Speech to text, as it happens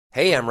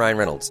Hey, I'm Ryan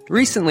Reynolds.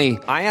 Recently,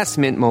 I asked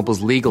Mint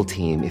Mobile's legal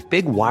team if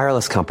big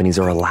wireless companies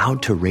are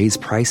allowed to raise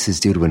prices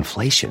due to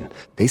inflation.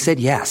 They said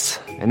yes.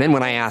 And then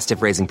when I asked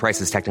if raising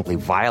prices technically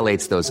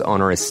violates those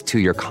onerous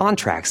two-year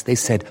contracts, they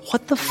said,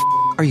 "What the f***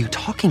 are you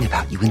talking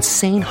about, you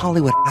insane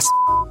Hollywood ass?"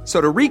 So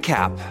to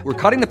recap, we're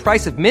cutting the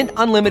price of Mint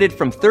Unlimited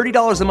from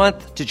 $30 a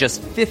month to just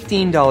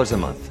 $15 a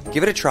month.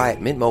 Give it a try at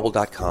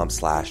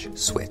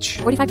mintmobile.com/switch.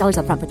 $45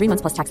 up front for 3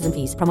 months plus taxes and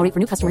fees. Promo rate for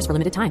new customers for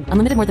limited time.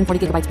 Unlimited more than 40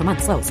 gigabytes per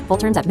month. Slows full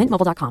terms at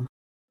mintmobile.com.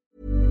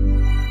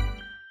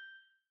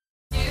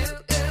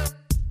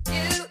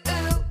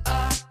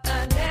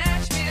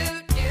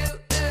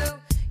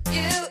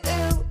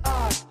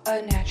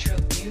 A natural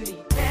beauty.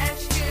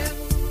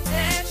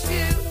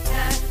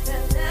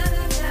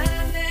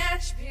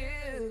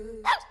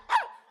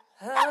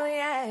 Oh,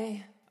 yeah.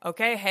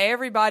 Okay, hey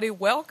everybody,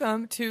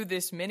 welcome to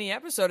this mini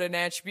episode of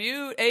Natch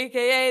Butte,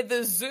 aka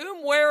the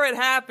Zoom where it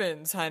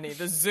happens, honey.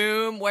 The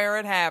Zoom where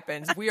it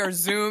happens. We are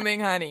Zooming,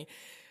 honey.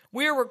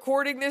 We are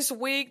recording this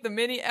week, the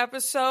mini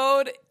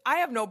episode. I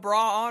have no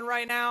bra on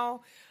right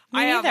now.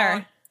 Me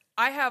neither.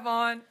 I have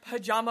on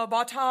pajama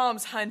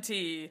bottoms,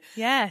 hunty.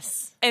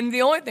 Yes. And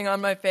the only thing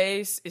on my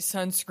face is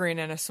sunscreen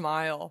and a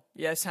smile.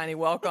 Yes, honey,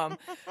 welcome.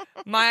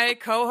 My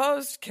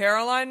co-host,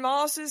 Caroline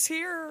Moss, is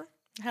here.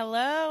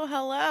 Hello,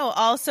 hello.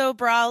 Also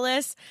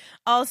braless,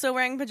 also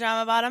wearing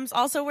pajama bottoms,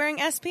 also wearing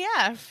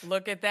SPF.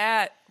 Look at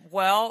that.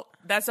 Well,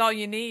 that's all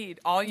you need.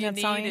 All you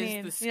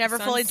need is the You're never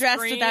fully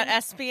dressed without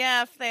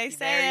SPF, they say.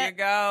 There you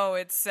go.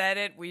 It said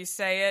it. We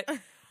say it.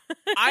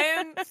 I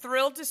am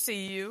thrilled to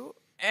see you.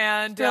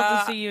 And thrilled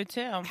to see you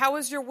too. How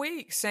was your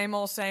week? Same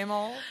old, same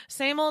old?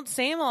 Same old,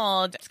 same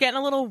old. It's getting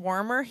a little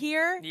warmer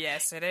here.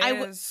 Yes, it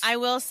is. I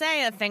will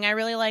say a thing I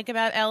really like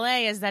about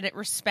LA is that it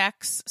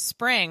respects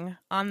spring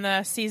on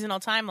the seasonal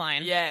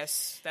timeline.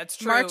 Yes, that's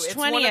true. March 20th. It's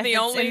one of the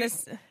only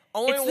it's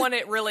one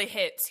it really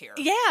hits here.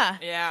 Yeah.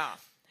 Yeah.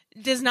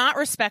 Does not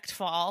respect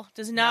fall,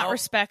 does not Nope.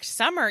 respect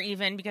summer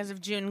even because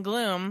of June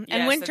gloom.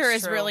 And Yes, winter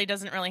that's true.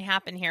 doesn't really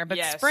happen here. But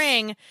Yes.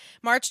 spring,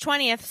 March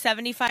 20th,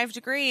 75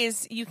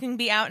 degrees, you can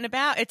be out and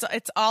about. It's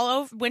all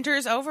over. Winter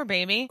is over,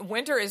 baby.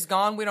 Winter is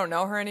gone. We don't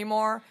know her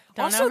anymore.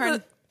 Don't also, know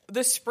her.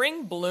 the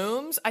spring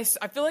blooms. I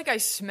feel like I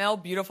smell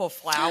beautiful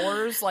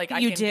flowers. Like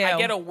You do. I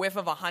get a whiff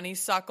of a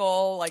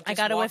honeysuckle. Like I just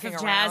got a whiff walking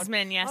of around.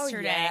 jasmine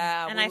yesterday. Oh,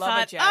 yeah. And we I love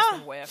thought, a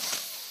jasmine oh,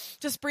 whiff.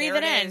 just breathe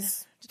There it in.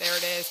 is. There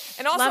it is.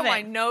 And also Love it.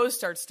 my nose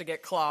starts to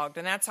get clogged.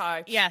 And that's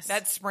how Yes.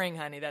 That's spring,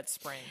 honey. That's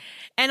spring.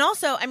 And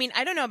also, I mean,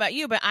 I don't know about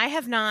you, but I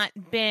have not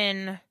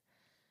been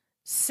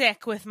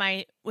sick with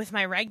my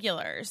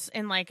regulars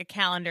in like a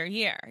calendar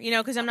year,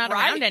 because I'm not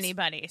around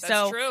anybody.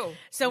 That's true.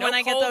 So No when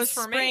I get colds those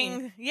for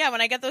spring, me.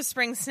 when I get those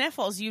spring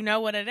sniffles, you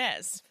know what it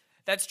is.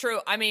 That's true.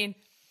 I mean,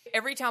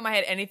 every time I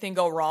had anything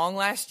go wrong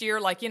last year,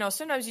 like,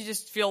 sometimes you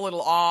just feel a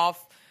little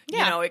off.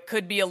 Yeah. It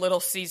could be a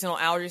little seasonal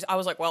allergies. I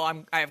was like, well,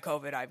 I have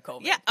COVID.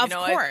 Yeah, of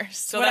course.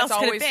 So what that's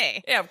else always, could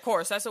it be? Yeah, of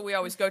course. That's what we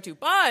always go to.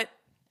 But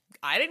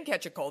I didn't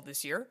catch a cold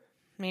this year.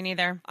 Me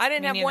neither. I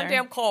didn't have one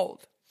damn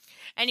cold.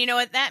 And you know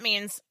what that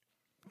means?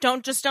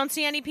 Don't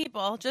see any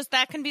people. Just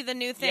that can be the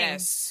new thing.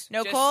 Yes.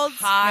 No Just colds,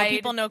 hide, no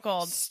people, no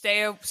colds.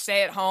 Stay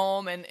at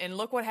home and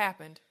look what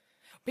happened.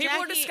 People are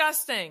Jackie-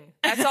 disgusting.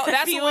 That's all.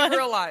 That's what we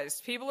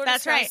realized. People are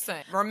That's right.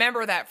 disgusting.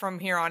 Remember that from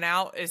here on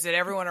out is that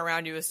everyone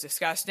around you is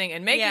disgusting,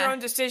 and make Yeah. your own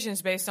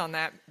decisions based on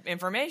that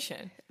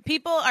information.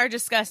 People are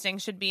disgusting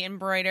should be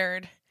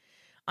embroidered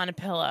on a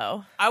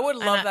pillow. I would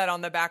love that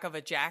on the back of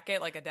a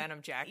jacket, like a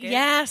denim jacket.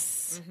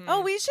 Yes.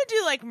 Oh, we should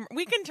do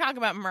we can talk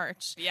about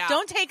merch. Yeah.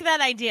 Don't take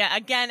that idea.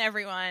 Again,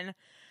 everyone.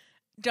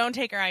 Don't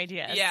take our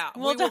ideas. Yeah,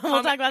 We'll will talk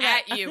come about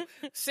at that. you.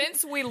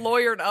 Since we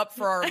lawyered up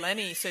for our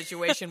Lenny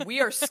situation, we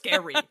are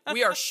scary.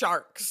 We are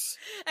sharks.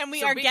 And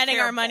we So are be getting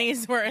our careful.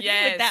 money's worth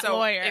Yeah, with that so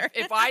lawyer.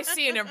 If I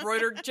see an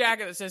embroidered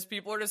jacket that says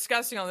people are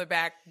disgusting on the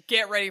back,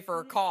 get ready for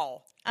a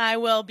call. I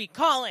will be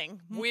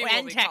calling We and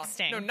will be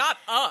texting. No, not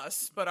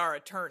us, but our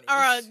attorneys. Our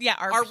our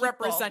people.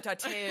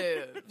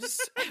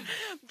 representatives.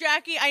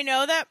 Jackie, I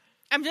know that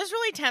I'm just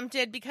really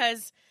tempted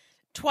because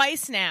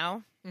twice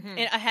now,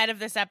 ahead of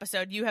this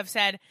episode, you have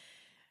said,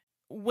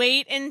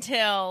 wait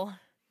until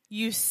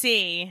you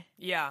see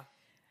Yeah.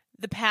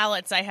 the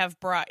palettes I have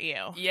brought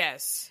you.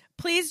 Yes.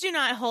 Please do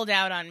not hold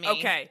out on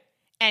me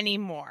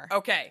anymore.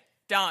 Okay.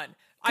 Done.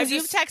 Because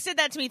you've texted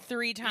that to me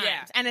 3 times.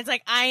 Yeah. And it's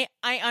like, I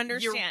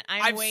understand.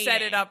 I've waiting.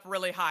 set it up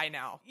really high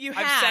now. You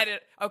I've have. set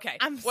it. Okay.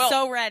 I'm well,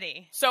 so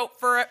ready. So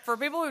for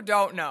people who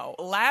don't know,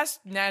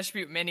 last Natch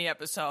Butte mini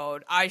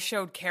episode, I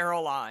showed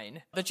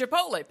Caroline the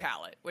Chipotle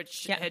palette,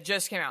 which had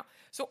just came out.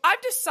 So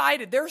I've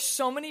decided there's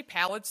so many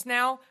palettes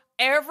now.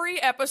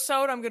 Every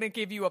episode, I'm going to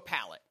give you a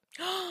palette.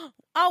 Oh,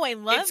 I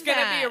love It's going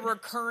to that. be a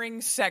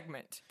recurring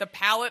segment, the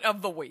palette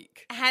of the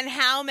week. And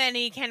how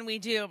many can we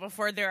do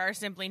before there are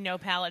simply no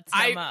palettes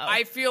no mo?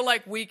 I feel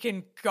like we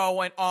can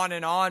go on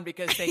and on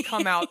because they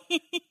come out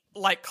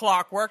like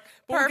clockwork.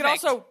 But we can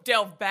Perfect. also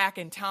delve back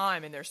in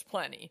time, and there's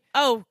plenty.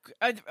 Oh,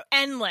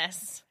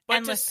 endless.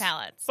 Endless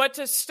palettes. But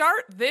to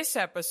start this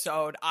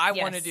episode, I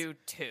Yes. want to do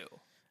 2.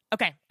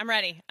 Okay, I'm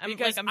ready.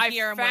 Because I'm I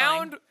here and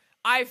found willing.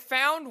 I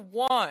found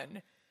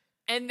one,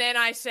 and then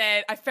I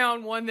said, I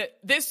found one that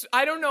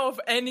I don't know if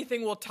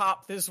anything will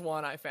top this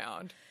one I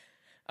found.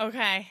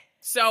 Okay.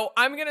 So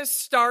I'm going to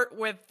start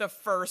with the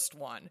first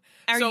one.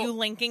 Are you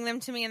linking them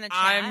to me in the chat?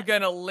 I'm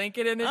going to link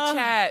it in the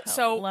chat.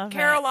 So,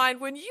 Caroline,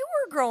 when you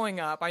were growing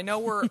up, I know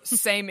we're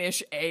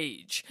same-ish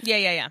age.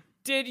 Yeah.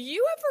 Did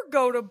you ever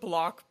go to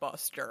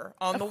Blockbuster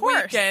on the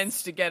course.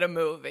 weekends to get a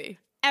movie?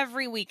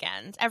 Every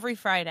weekend, every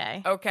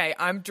Friday. Okay,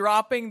 I'm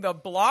dropping the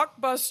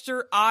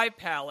Blockbuster eye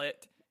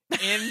palette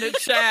in the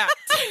chat.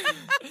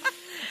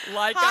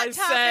 Like Hot I Topics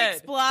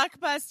said.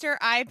 Blockbuster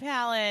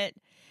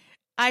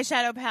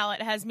eyeshadow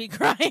palette has me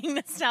crying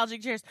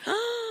nostalgic tears.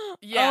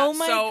 Yeah, oh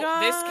my so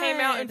God. this came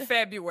out in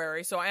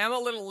February, so I am a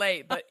little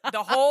late, but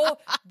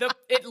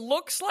it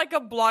looks like a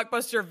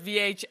Blockbuster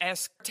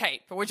VHS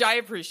tape, which I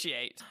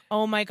appreciate.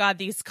 Oh my God,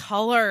 these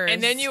colors.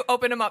 And then you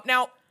open them up.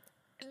 Now,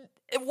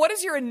 what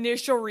is your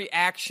initial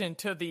reaction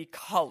to the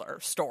color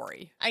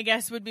story? I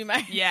guess would be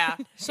my Yeah.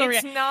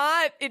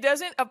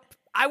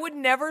 I would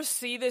never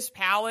see this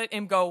palette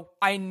and go,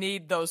 I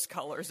need those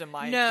colors in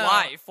my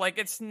life. Like,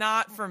 it's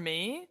not for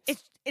me.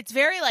 It's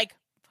very like,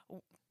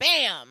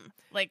 bam,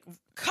 like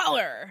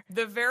color.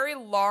 The very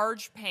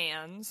large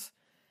pans,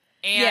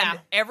 and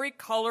every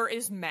color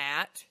is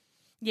matte.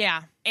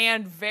 Yeah.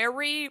 And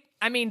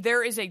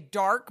there is a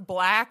dark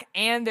black,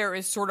 and there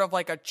is sort of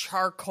like a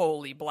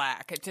charcoaly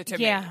black to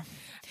me.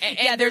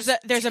 And there's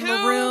a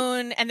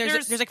maroon, and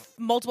there's like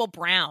multiple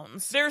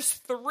browns. There's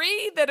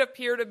 3 that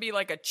appear to be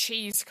like a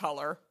cheese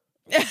color.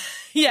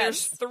 Yes.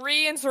 There's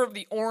 3 in sort of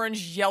the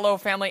orange yellow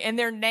family, and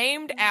they're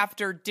named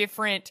after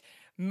different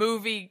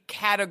movie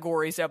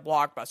categories at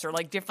Blockbuster,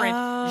 like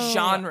different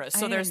genres.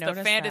 So there's the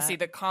fantasy,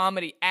 the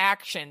comedy,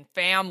 action,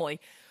 family.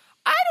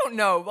 I don't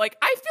know. Like,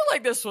 I feel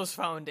like this was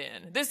phoned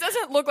in. This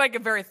doesn't look like a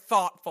very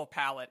thoughtful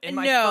palette in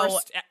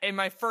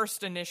my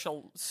first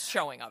initial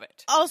showing of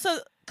it. Also,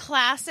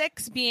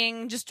 classics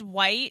being just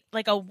white,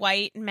 like a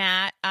white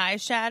matte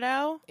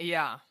eyeshadow.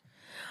 Yeah.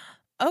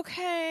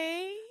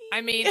 Okay.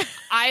 I mean,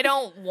 I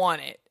don't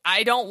want it.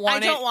 I don't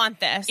want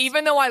this.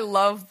 Even though I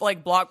love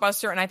like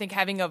Blockbuster, and I think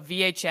having a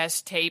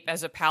VHS tape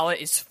as a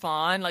palette is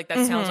fun. Like,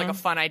 that sounds like a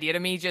fun idea to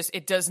me. Just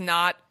it's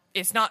not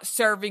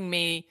serving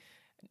me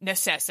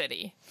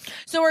necessity.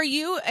 So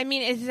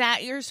is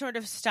that your sort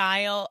of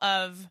style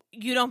of,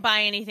 you don't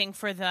buy anything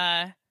for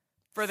the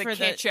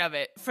kitsch of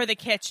it? For the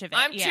kitsch of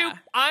it,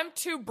 I'm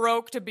too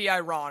broke to be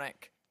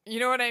ironic. You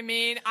know what I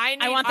mean?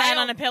 I want that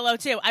on a pillow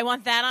too. I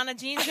want that on a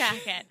jean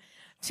jacket.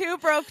 Too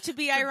broke to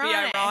be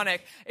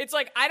ironic. It's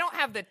like, I don't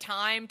have the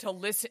time to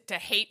listen to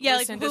like,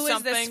 listen to who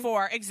something. Is this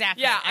for?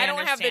 Exactly. Yeah, I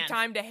don't have the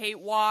time to hate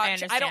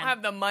watch. I don't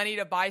have the money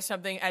to buy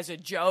something as a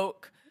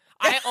joke.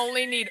 I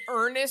only need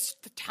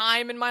earnest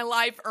time in my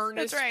life,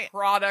 earnest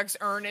products,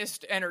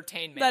 earnest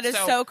entertainment. That is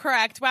so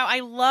correct. Wow, I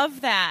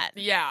love that.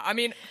 Yeah, I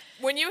mean,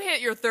 when you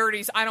hit your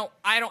 30s, I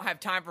don't have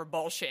time for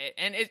bullshit.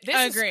 And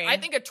I agree. I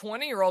think a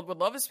 20-year-old would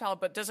love this palette,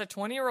 but does a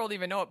 20-year-old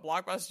even know what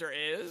Blockbuster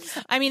is?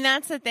 I mean,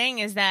 that's the thing,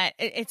 is that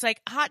it's like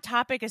Hot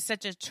Topic is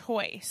such a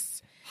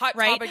choice. Hot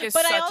Topic is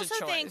such a choice. But I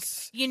also think,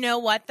 you know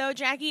what, though,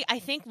 Jackie? I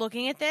think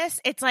looking at this,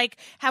 it's like,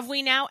 have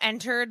we now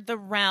entered the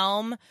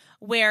realm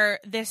where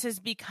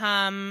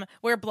Blockbuster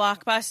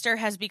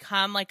has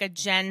become like a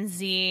Gen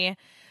Z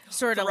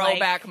sort of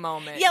throwback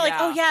moment. Yeah, like,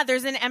 oh yeah,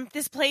 there's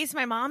this place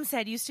my mom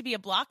said used to be a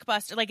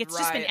Blockbuster. Like, it's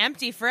just been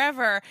empty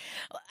forever.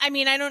 I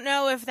mean, I don't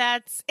know if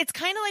it's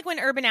kind of like when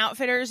Urban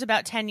Outfitters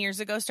about 10 years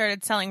ago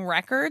started selling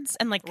records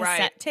and like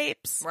cassette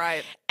tapes.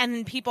 Right.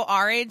 And people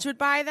our age would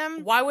buy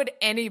them. Why would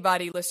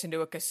anybody listen to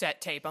a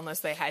cassette tape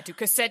unless they had to?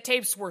 Cassette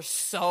tapes were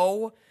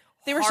hard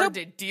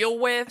to deal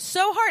with.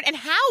 So hard. And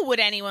how would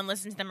anyone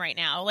listen to them right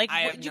now? Like,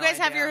 do you guys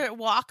have your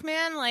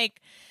Walkman,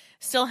 like,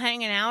 still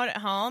hanging out at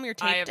home? Your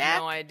tape deck? I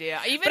have no idea.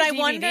 Even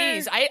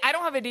DVDs. I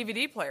don't have a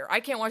DVD player.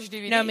 I can't watch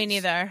DVDs. No, me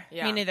neither.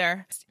 Yeah. Me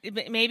neither.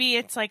 Maybe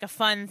it's like a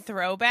fun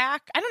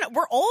throwback. I don't know.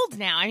 We're old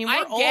now. I mean,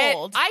 we're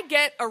old. I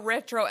get a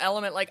retro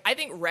element. Like, I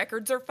think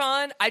records are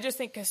fun. I just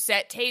think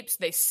cassette tapes,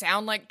 they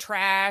sound like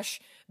trash.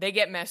 They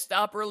get messed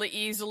up really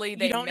easily.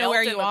 They don't know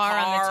where you are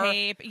on the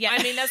tape. Yeah.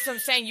 I mean, that's what I'm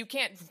saying. You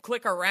can't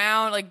click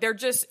around. Like, they're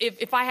just,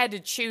 if I had to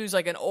choose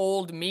like an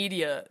old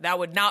media, that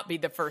would not be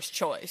the first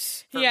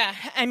choice. Yeah.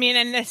 I mean,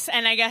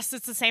 and I guess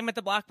it's the same with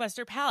the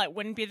Blockbuster palette.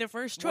 Wouldn't be the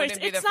first choice.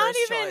 It's not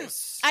even,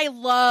 I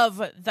love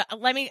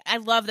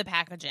the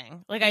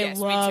packaging. Like, yes, I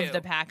love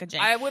the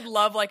packaging. I would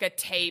love like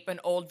an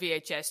old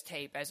VHS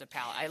tape as a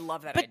palette. I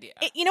love that idea.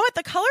 You know what?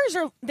 The colors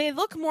they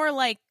look more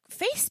like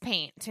face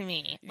paint to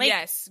me. Like,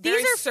 yes,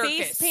 these are circus.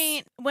 Face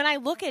paint. When I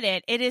look at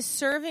it, it is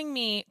serving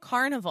me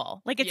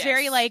Carnival. Like, it's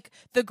very like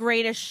The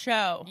Greatest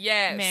Show.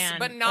 Yes, man,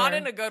 but not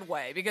in a good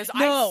way, because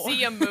No. I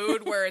see a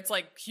mood where it's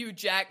like Hugh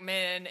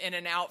Jackman in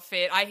an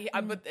outfit. I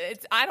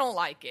don't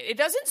like it. It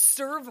doesn't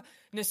serve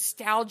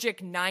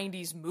nostalgic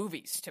 90s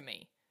movies to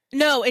me.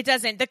 No, it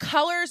doesn't. The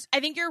colors, I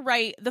think you're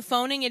right. The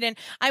phoning it in.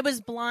 I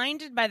was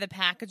blinded by the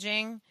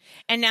packaging,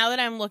 and now that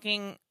I'm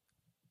looking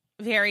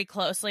very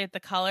closely at the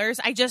colors.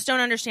 I just don't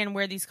understand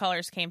where these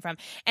colors came from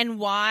and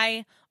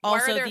why.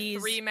 Also, why are there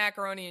these 3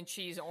 macaroni and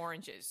cheese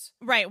oranges?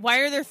 Right? Why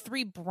are there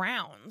 3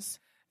 browns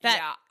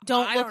that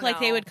don't look like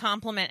they would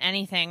complement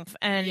anything?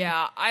 And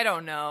I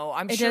don't know.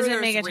 I'm it sure doesn't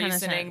there's make a ton of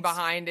reasoning sense.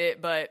 behind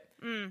it, but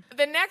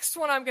the next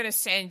one I'm going to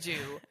send you.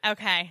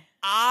 Okay.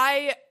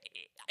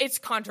 It's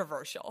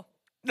controversial.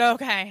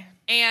 Okay.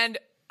 And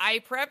I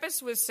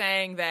preface with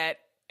saying that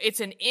it's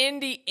an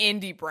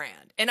indie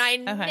brand. And I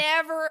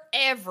never,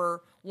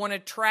 ever want to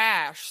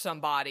trash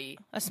somebody.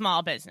 A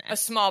small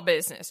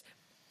business.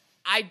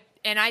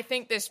 I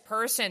think this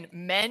person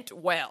meant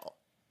well.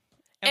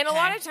 Okay. And a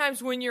lot of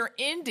times when you're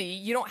indie,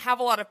 you don't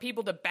have a lot of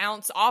people to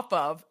bounce off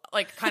of,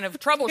 like kind of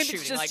troubleshooting.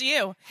 It's just like,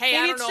 you. Hey, Maybe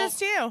I don't it's know.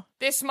 Just you.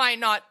 This might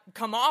not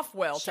come off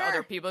well to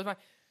other people.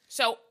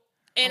 So,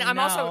 and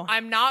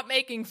I'm not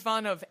making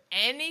fun of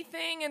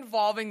anything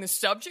involving the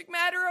subject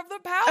matter of the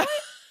palette.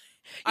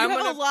 You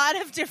have a lot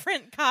of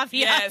different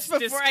caveats before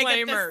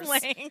disclaimers. I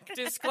get this link.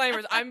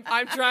 Disclaimers.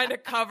 I'm trying to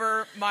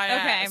cover my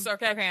ass.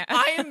 Okay.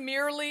 I am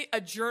merely a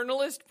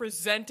journalist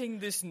presenting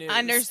this news. I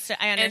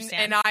understand.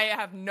 And I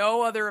have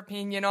no other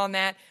opinion on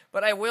that.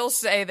 But I will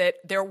say that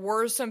there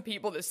were some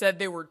people that said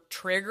they were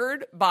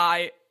triggered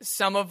by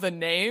some of the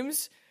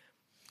names.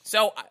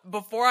 So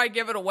before I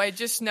give it away,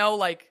 just know,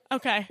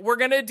 we're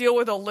gonna deal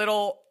with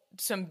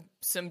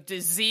some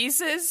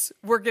diseases.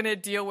 We're going to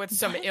deal with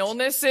some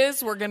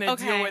illnesses. We're going to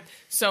deal with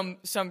some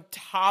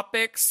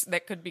topics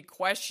that could be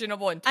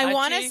questionable and touchy. I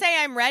want to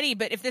say I'm ready,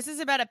 but if this is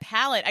about a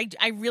palette,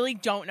 I really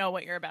don't know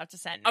what you're about to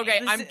send me.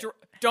 Okay,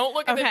 don't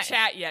look at the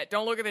chat yet.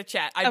 Don't look at the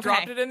chat. I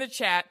dropped it in the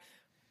chat.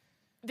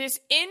 This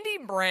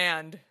indie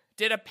brand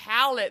did a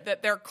palette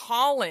that they're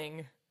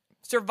calling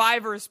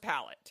Survivor's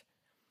Palette.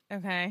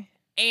 Okay.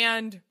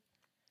 And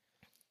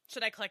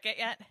should I click it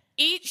yet?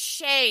 Each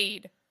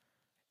shade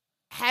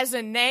has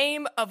a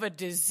name of a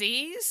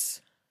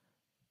disease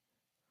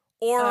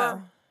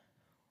or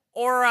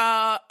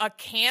a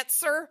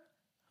cancer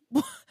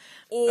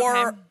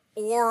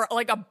or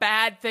like a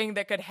bad thing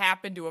that could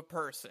happen to a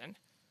person.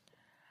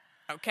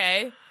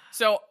 Okay?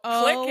 So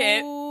click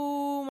it.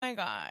 Oh my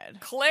God.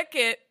 Click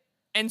it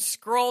and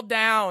scroll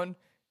down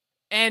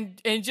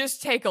and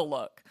just take a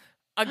look.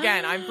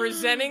 Again, I'm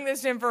presenting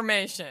this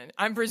information.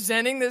 I'm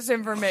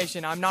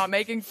not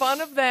making fun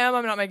of them.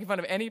 I'm not making fun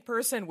of any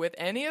person with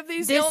any of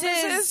these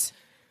illnesses.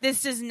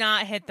 This does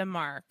not hit the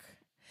mark.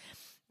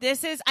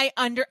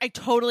 I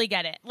totally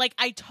get it. Like,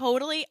 I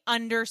totally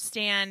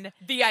understand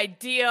the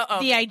idea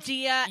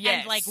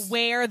and like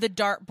where the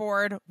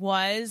dartboard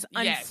was.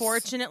 Yes.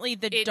 Unfortunately,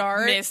 it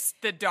missed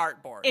the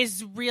dartboard.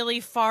 Is really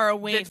far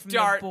away from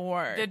the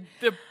board.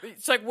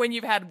 It's like when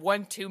you've had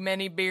one too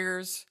many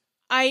beers.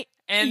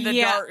 And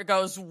the dart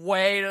goes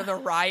way to the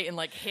right and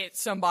like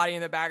hits somebody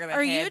in the back of the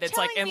head that's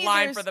like in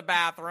line for the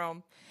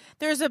bathroom.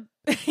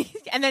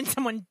 And then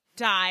someone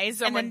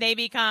dies and then they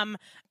become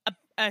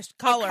a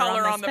color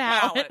on the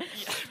palette.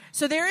 Yeah.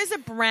 So there is a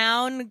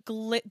brown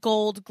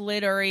gold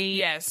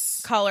glittery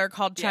color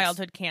called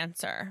childhood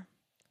cancer.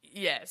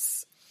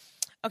 Yes.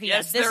 Okay,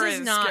 yes, this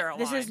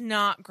is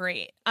not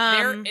great.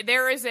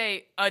 There is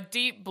a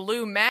deep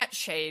blue matte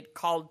shade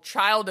called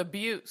child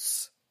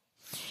abuse.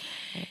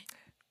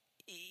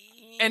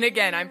 And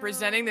again, I'm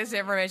presenting this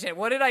information.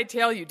 What did I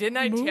tell you? Didn't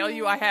I tell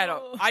you I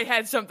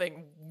had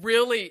something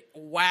really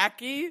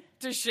wacky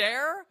to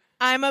share?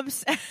 I'm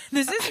obsessed.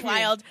 This is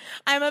wild.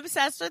 I'm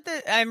obsessed with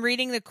I'm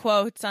reading the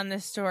quotes on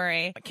this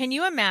story. Can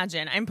you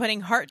imagine? I'm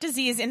putting heart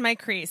disease in my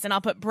crease and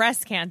I'll put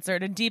breast cancer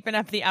to deepen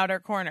up the outer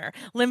corner.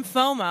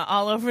 Lymphoma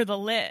all over the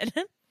lid.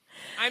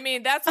 I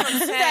mean, that's what I'm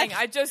saying.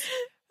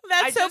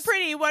 That's so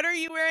pretty. What are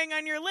you wearing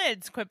on your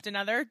lids? Quipped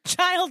another.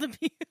 Child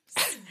abuse.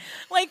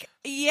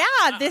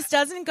 This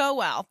doesn't go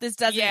well. This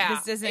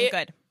isn't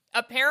good.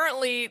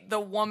 Apparently, the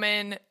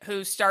woman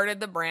who started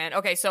the brand.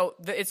 Okay, so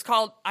it's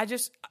called.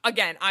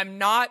 I'm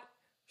not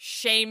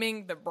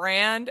shaming the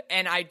brand,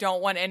 and I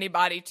don't want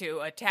anybody to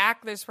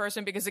attack this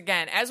person because,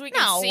 again, as we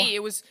can see,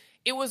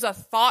 it was a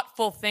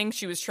thoughtful thing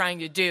she was trying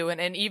to do,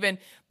 and even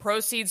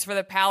proceeds for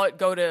the palette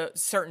go to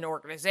certain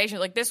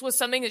organizations. Like, this was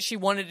something that she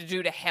wanted to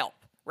do to help.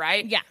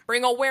 Right? Yeah.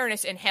 Bring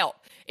awareness and help.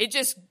 It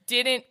just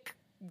it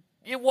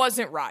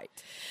wasn't right.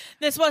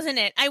 This wasn't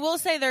it. I will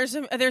say there's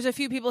a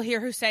few people here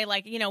who say,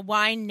 like,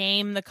 why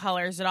name the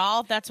colors at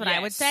all? That's what I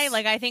would say.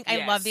 Like, I think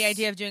I love the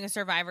idea of doing a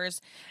Survivor's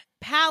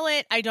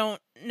palette. I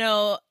don't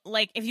know,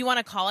 like, if you want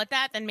to call it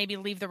that, then maybe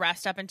leave the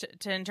rest up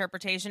to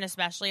interpretation,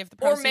 especially if the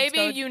proceeds or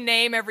maybe you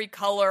name every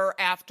color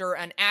after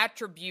an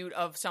attribute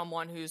of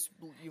someone who's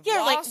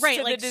lost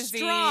to the disease.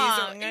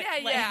 Strong,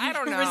 I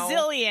don't know,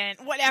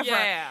 resilient, whatever.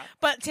 Yeah.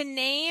 But to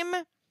name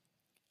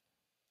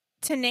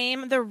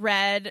the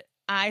red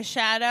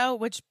eyeshadow,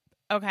 which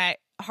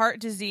heart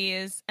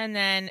disease, and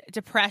then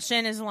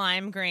depression is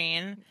lime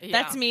green.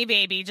 Yeah. That's me,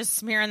 baby. Just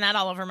smearing that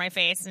all over my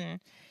face and.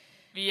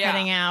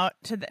 Heading out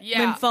to the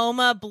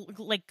lymphoma,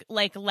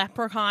 like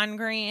leprechaun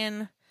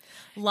green,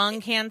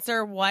 lung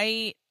cancer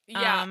white,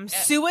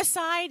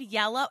 suicide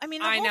yellow. I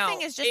mean, the whole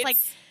thing is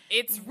just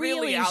it's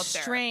really out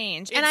there.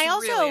 Strange. It's and I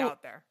also really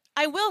out there.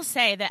 I will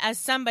say that as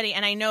somebody,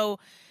 and I know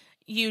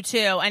you too,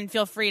 and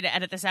feel free to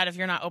edit this out if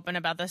you're not open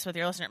about this with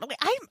your listener, but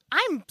like,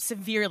 I'm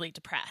severely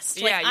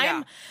depressed. Like,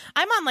 I'm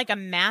on like a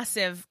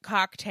massive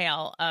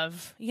cocktail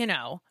of,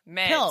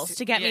 Meds. pills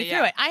to get me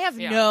through it. I have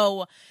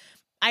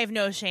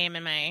no shame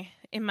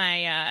in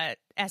my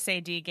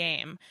SAD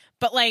game,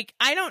 but like,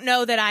 I don't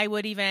know that I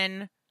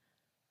wouldn't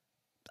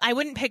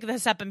pick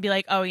this up and be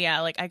like, oh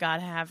yeah, like I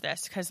gotta have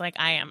this because like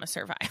I am a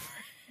survivor.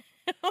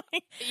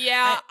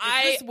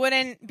 This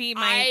wouldn't be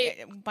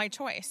my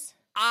choice.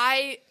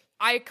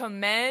 I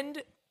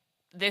commend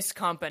this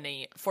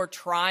company for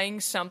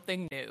trying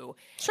something new.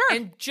 Sure.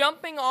 And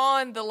jumping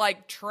on the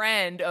like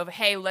trend of,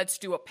 hey, let's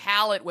do a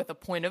palette with a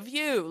point of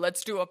view.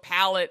 Let's do a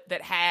palette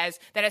that has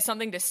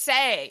something to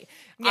say.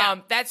 Yeah.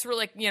 That's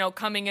really,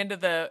 coming into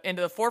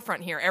the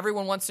forefront here.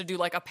 Everyone wants to do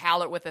like a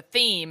palette with a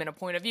theme and a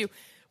point of view.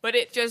 But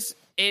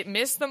it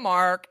missed the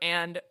mark,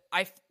 and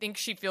I think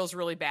she feels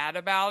really bad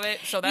about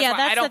it. So that's why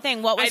that's the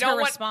thing. What was her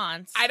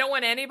response? I don't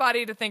want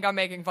anybody to think I'm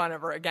making fun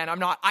of her again. I'm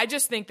not. I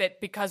just think that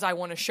because I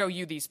want to show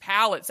you these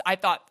palettes, I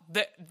thought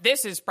that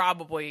this is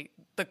probably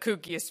the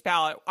kookiest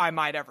palette I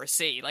might ever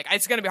see. Like,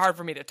 it's going to be hard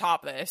for me to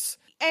top this.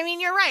 I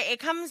mean, you're right. It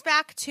comes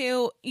back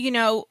to,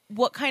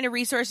 what kind of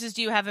resources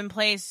do you have in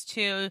place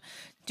to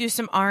do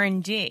some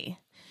R&D?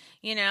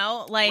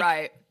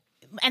 Right.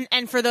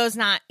 And for those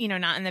not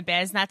in the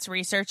biz, that's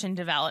research and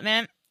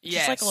development.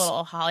 Yes. Just like a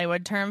little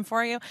Hollywood term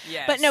for you.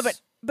 Yes.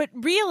 But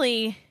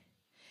really,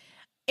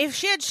 if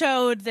she had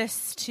showed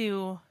this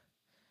to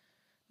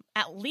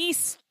at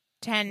least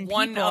 10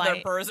 One people,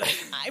 other person.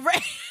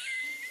 Right.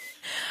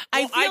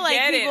 I feel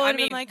like people would have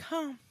been like,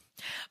 huh.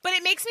 But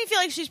it makes me feel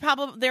like she's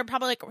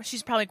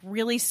probably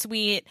really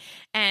sweet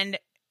and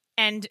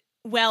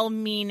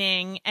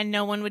well-meaning, and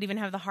no one would even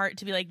have the heart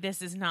to be like,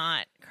 this is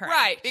not correct.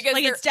 Right, because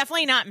like, it's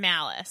definitely not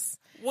malice.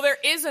 Well, there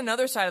is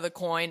another side of the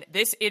coin.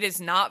 It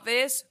is not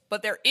this,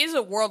 but there is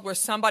a world where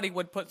somebody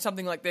would put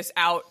something like this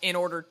out in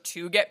order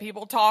to get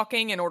people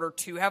talking, in order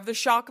to have the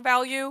shock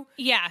value.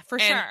 Yeah, for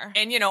sure.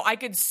 And, I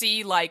could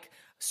see, like,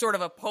 sort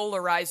of a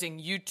polarizing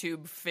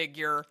YouTube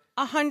figure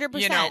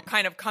 100%.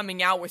 Kind of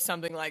coming out with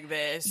something like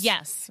this.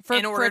 Yes,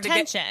 for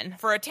attention.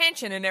 For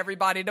attention and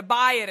everybody to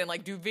buy it and,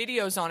 like, do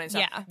videos on it and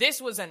stuff. Yeah.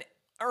 This was an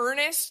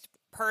earnest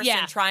person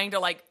trying to,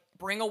 like,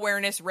 bring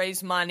awareness,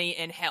 raise money,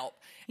 and help.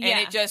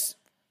 And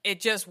it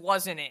just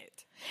wasn't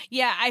it.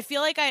 Yeah, I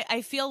feel like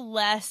I feel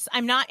less.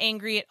 I'm not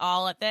angry at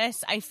all at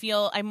this.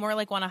 I more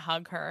like want to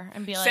hug her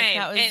and be like,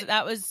 Same.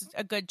 that was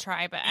a good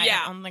try, but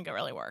I don't think it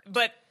really worked.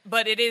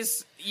 But it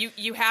is,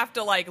 you have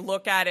to like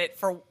look at it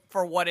for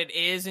what it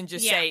is and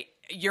just say,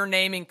 you're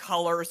naming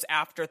colors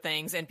after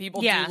things, and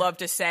people do love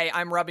to say,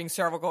 I'm rubbing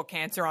cervical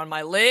cancer on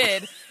my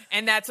lid,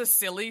 and that's a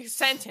silly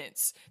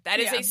sentence.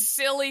 That is a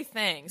silly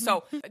thing.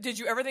 So did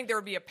you ever think there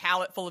would be a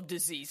palette full of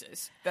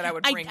diseases that I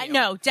would bring you?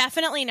 No,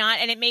 definitely not.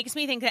 And it makes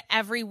me think that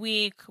every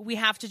week we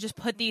have to just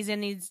put these in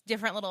these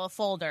different little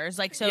folders.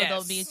 Like, so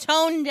there'll be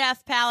tone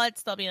deaf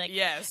palettes. There'll be like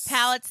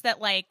palettes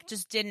that like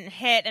just didn't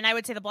hit. And I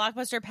would say the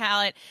Blockbuster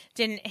palette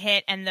didn't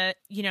hit, and the,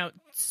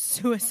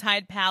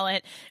 suicide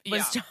palette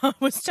was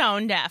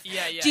tone deaf.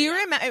 Do you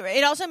remember?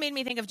 It also made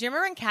me think of, do you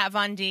remember when Kat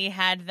Von D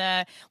had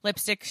the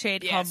lipstick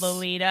shade called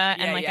Lolita,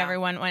 and like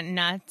everyone went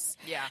nuts?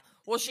 Yeah.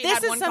 Well, she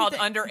had one called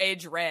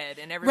Underage Red,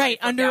 and everybody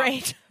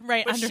underage,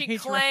 right? But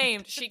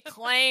underage she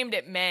claimed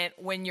it meant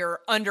when you're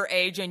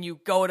underage and you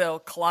go to a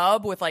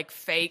club with like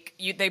fake.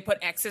 They put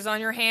X's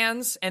on your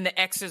hands, and the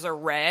X's are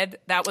red.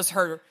 That was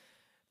her.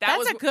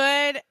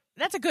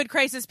 That's a good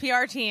crisis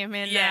PR team.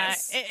 And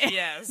yes,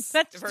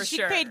 that's for she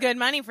sure. paid good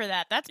money for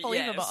that. That's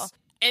believable. Yes.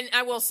 And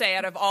I will say,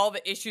 out of all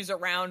the issues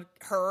around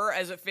her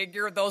as a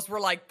figure, those were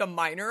like the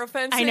minor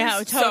offenses. I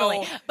know,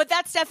 totally. But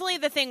that's definitely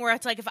the thing where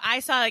it's like, if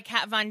I saw like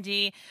Kat Von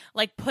D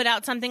like put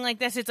out something like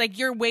this, it's like,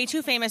 you're way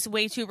too famous,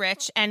 way too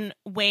rich, and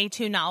way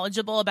too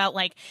knowledgeable about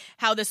like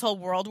how this whole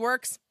world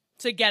works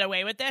to get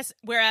away with this.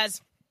 Whereas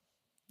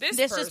this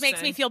just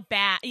makes me feel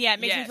bad. Yeah,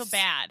 it makes me feel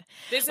bad.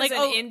 This like, is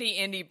an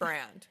indie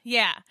brand.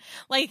 Yeah.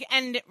 Like,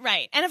 and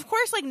right. And of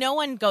course, like, no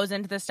one goes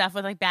into this stuff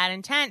with like bad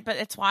intent, but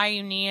it's why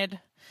you need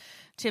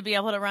to be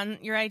able to run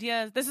your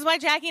ideas. This is why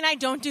Jackie and I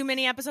don't do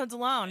many episodes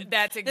alone.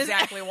 That's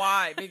exactly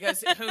why,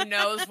 because who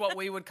knows what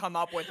we would come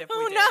up with if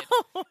we did.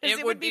 Knows?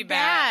 It would be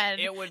bad.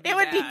 It would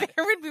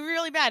be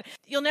really bad.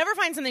 You'll never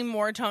find something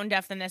more tone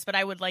deaf than this, but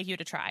I would like you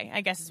to try,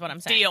 I guess is what I'm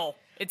saying. Deal.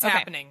 It's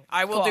happening.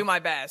 I will do my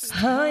best.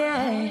 Oh,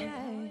 yeah.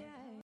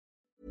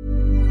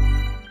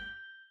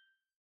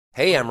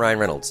 Hey, I'm Ryan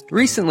Reynolds.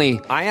 Recently,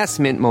 I asked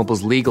Mint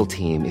Mobile's legal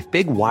team if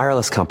big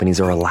wireless companies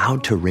are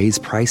allowed to raise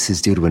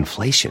prices due to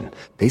inflation.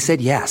 They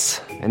said yes.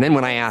 And then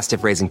when I asked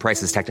if raising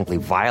prices technically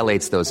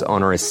violates those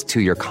onerous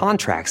 2-year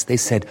contracts, they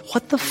said,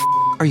 "What the f***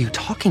 are you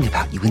talking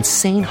about, you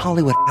insane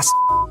Hollywood ass?"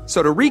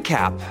 So to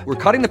recap, we're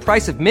cutting the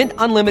price of Mint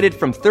Unlimited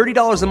from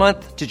 $30 a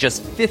month to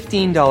just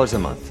 $15 a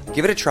month.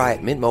 Give it a try at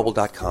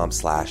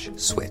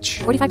mintmobile.com/switch.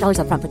 $45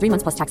 up front for 3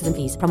 months plus taxes and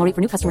fees. Promo rate for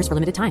new customers for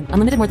limited time.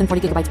 Unlimited more than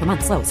 40 gigabytes per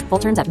month. Slows full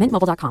terms at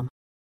mintmobile.com.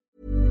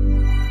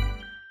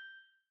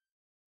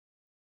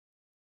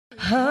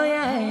 Oh,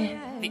 yeah.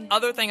 The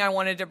other thing I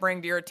wanted to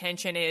bring to your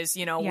attention is,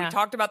 we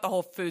talked about the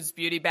Whole Foods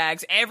beauty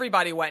bags.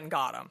 Everybody went and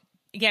got them.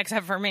 Yeah,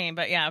 except for me,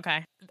 but yeah,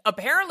 okay.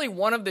 Apparently,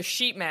 one of the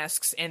sheet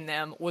masks in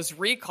them was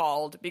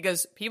recalled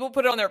because people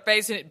put it on their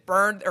face and it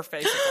burned their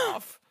faces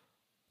off.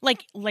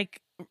 Like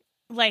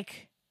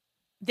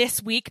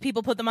this week,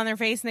 people put them on their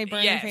face and they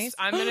burn their face? Yes,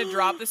 I'm going to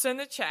drop this in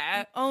the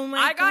chat. Oh my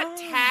I got God.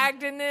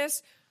 tagged in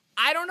this.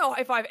 I don't know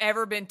if I've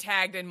ever been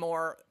tagged in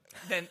more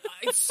than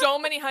so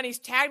many honeys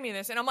tagged me in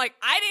this, and I'm like,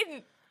 I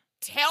didn't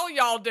tell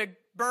y'all to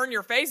burn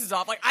your faces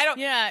off. Like, I don't.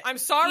 Yeah, I'm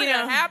sorry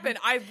that happened.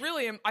 I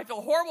really am. I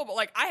feel horrible, but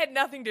like, I had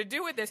nothing to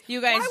do with this.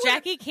 You guys,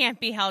 Jackie can't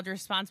be held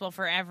responsible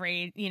for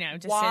every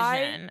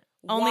decision.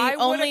 Why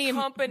would a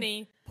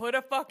company put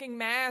a fucking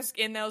mask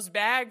in those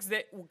bags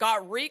that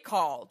got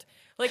recalled?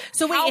 Like,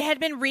 so wait, it had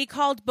been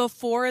recalled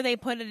before they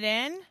put it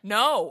in?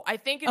 No, I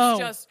think it's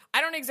just.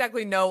 I don't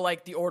exactly know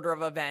like the order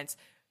of events.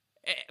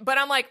 But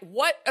I'm like,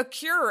 what? A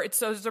Cure.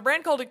 There's a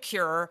brand called a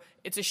Cure.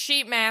 It's a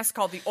sheet mask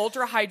called the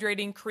Ultra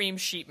Hydrating Cream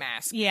Sheet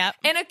Mask. Yeah.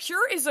 And a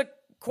Cure is a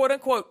quote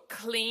unquote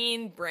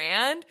clean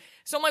brand.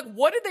 So I'm like,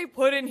 what did they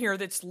put in here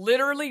that's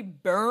literally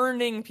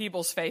burning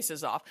people's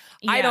faces off?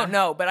 Yeah. I don't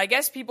know, but I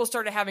guess people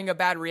started having a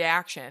bad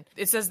reaction.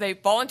 It says they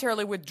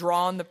voluntarily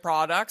withdrawn the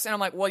products. And I'm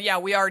like, well, yeah,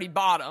 we already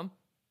bought them.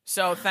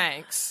 So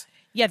thanks.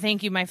 Yeah,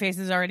 thank you. My face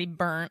is already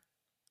burnt.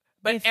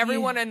 But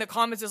everyone in the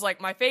comments is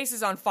like, my face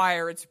is on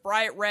fire. It's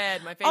bright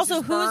red. My face is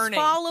burning. Also, who's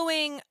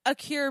following a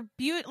Cure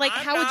Beauty? Like,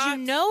 how would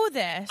you know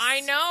this?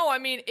 I know. I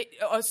mean,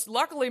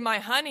 luckily my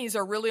honeys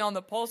are really on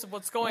the pulse of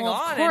what's going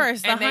on. Of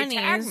course, and they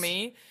tag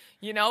me.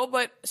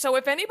 But so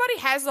if anybody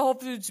has the Whole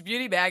Foods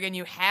beauty bag and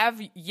you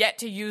have yet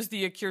to use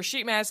the Cure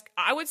sheet mask,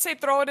 I would say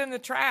throw it in the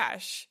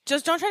trash.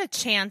 Just don't try to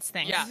chance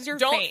things. Yeah. This is your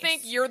don't face.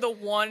 think you're the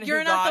one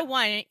You're not the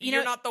one.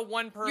 You're not the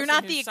one person you're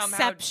not the who somehow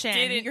exception.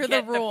 didn't You're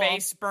get the rule. the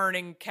face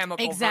burning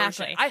chemical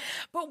Exactly. version.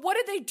 But what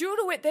did they do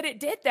to it that it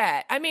did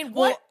that? I mean,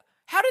 what?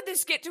 How did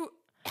this get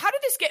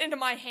into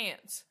my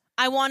hands?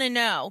 I want to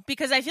know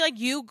because I feel like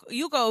you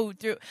go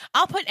through.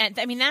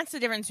 That's the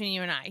difference between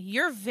you and I.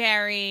 You're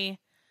very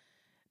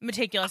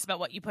meticulous about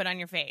what you put on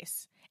your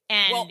face.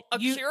 And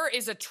Cure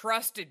is a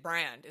trusted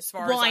brand as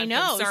far as I'm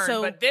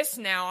concerned. But this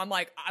now,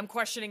 I'm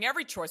questioning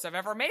every choice I've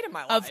ever made in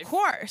my life. Of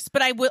course.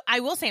 But I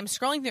will say I'm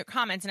scrolling through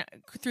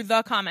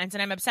the comments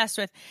and I'm obsessed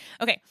with,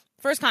 okay,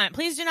 first comment,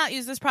 please do not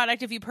use this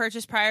product if you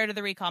purchased prior to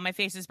the recall. My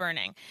face is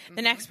burning.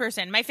 The next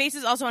person, my face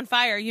is also on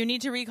fire. You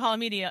need to recall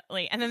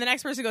immediately. And then the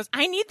next person goes,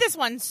 I need this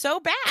one so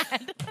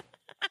bad.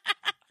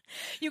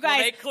 You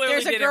guys,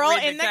 there's a girl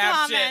in the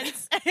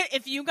comments.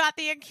 If you got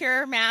the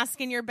Cure mask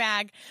in your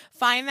bag,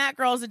 find that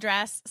girl's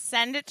address,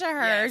 send it to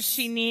her. Yes.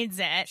 She needs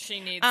it.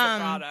 She needs the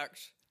product.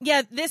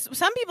 Yeah,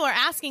 some people are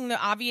asking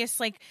the obvious,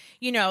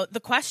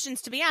 the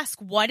questions to be asked.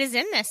 What is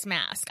in this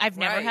mask? I've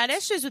never had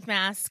issues with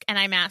masks, and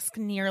I mask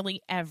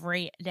nearly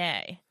every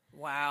day.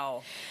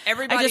 Wow.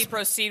 Everybody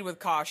proceed with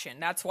caution.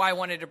 That's why I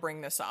wanted to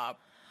bring this up.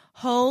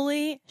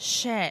 Holy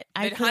shit.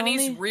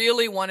 Honeys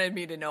really wanted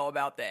me to know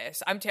about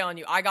this. I'm telling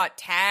you, I got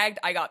tagged.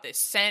 I got this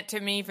sent to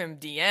me from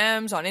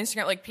DMs on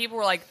Instagram. Like, people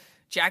were like,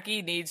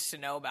 Jackie needs to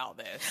know about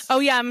this. Oh,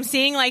 yeah. I'm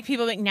seeing,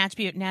 people like Natch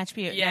Butte.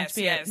 Yes.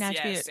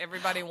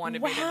 Everybody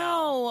wanted me to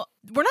know.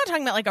 We're not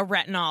talking about, a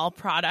retinol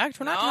product.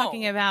 We're not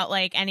talking about,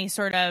 any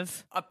sort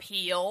of...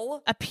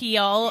 Appeal.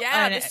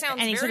 Yeah, this sounds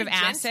any very sort of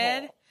acid.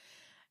 gentle.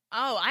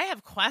 Oh, I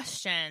have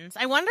questions.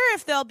 I wonder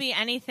if there'll be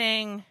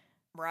anything...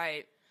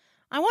 Right.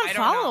 I want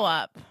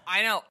follow-up.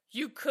 I know.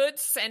 You could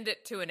send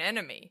it to an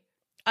enemy.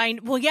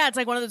 It's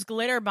like one of those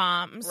glitter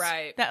bombs.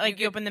 Right. That,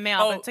 you open the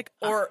mail. But it's like...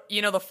 Or,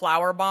 the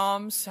flower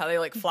bombs? How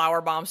they,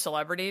 flower bomb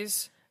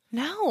celebrities?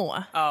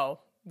 No. Oh.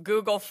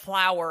 Google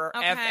flower,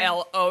 okay.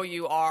 Flour.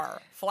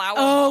 Flower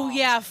Oh, bomb.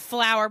 yeah,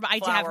 flower. I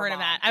have heard of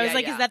that. I was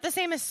is that the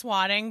same as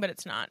swatting? But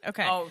it's not.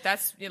 Okay. Oh,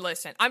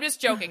 listen, I'm just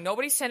joking.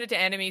 Nobody send it to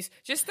enemies.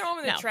 Just throw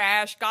them in the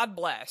trash. God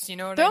bless. You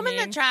know what I mean? Throw them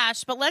in the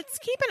trash, but let's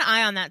keep an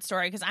eye on that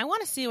story because I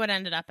want to see what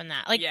ended up in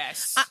that.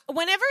 Yes.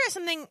 Whenever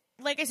something,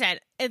 like I said,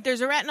 if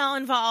there's a retinol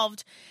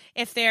involved,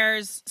 if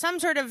there's some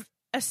sort of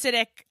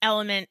acidic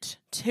element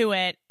to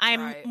it,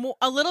 I'm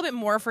a little bit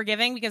more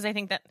forgiving because I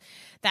think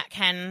that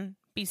can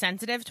be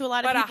sensitive to a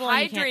lot of people.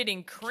 But a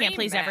hydrating cream can't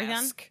please mask.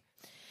 Everything.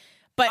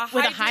 But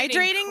with a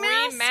hydrating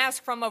cream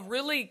mask from a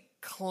really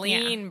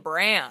clean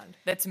brand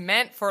that's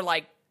meant for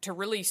to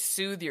really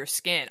soothe your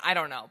skin. I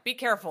don't know. Be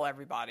careful,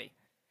 everybody.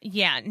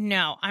 Yeah,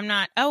 no, I'm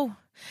not. Oh,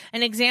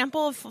 an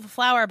example of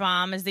flower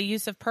bomb is the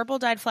use of purple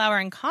dyed flour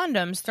in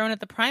condoms thrown at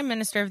the Prime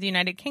Minister of the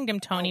United Kingdom,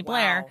 Tony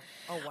Blair.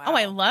 Oh, wow. Oh,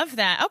 I love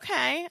that.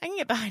 Okay, I can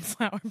get behind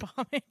flower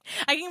bombing.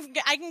 I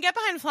can get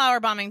behind flower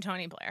bombing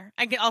Tony Blair.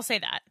 I'll say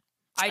that.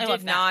 I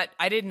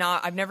did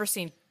not. I've never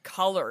seen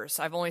colors.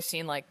 I've only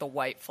seen the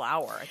white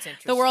flour. It's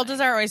interesting. The world is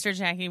our oyster,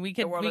 Jackie. We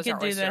could do oyster.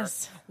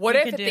 this. What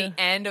if at the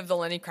end of the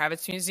Lenny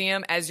Kravitz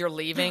Museum, as you're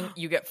leaving,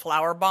 you get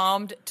flower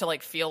bombed to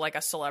feel like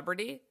a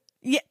celebrity?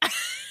 Yeah.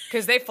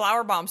 Because they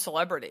flower bomb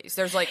celebrities.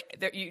 There's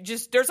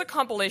there's a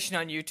compilation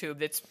on YouTube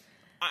that's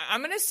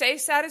I'm going to say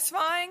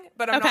satisfying,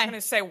 but I'm not going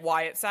to say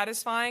why it's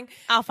satisfying.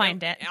 I'll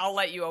find it. I'll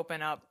let you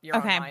open up your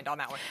own mind on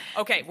that one.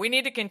 Okay, we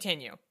need to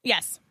continue.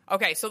 Yes.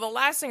 Okay, so the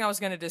last thing I was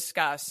going to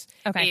discuss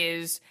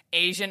is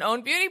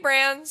Asian-owned beauty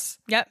brands.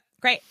 Yep,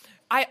 great.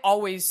 I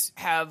always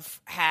have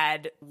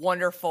had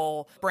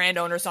wonderful brand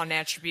owners on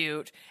Natch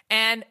Beaut,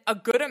 and a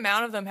good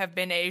amount of them have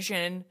been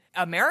Asian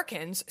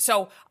Americans.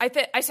 So I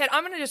said,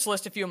 I'm going to just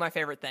list a few of my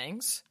favorite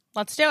things.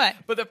 Let's do it.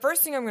 But the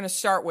first thing I'm going to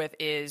start with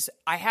is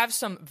I have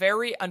some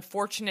very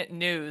unfortunate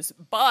news,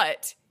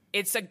 but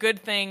it's a good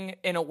thing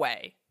in a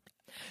way.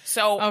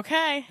 So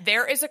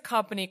there is a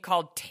company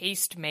called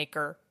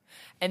Tastemaker,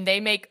 and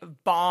they make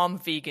bomb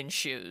vegan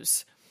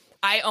shoes.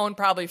 I own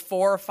probably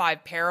 4 or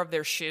 5 pair of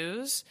their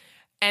shoes.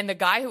 And the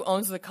guy who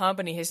owns the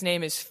company, his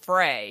name is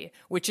Frey,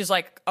 which is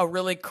like a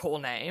really cool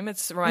name.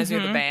 It reminds me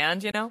of the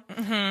band, you know?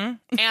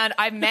 Mm-hmm. And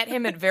I've met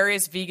him at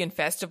various vegan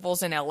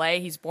festivals in LA.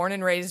 He's born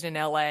and raised in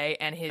LA.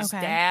 And his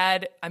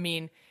dad, I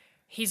mean,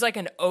 he's like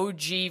an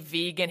OG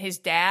vegan. His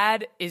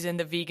dad is in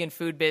the vegan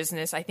food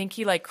business. I think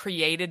he like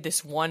created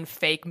this one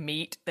fake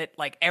meat that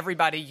like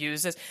everybody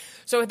uses.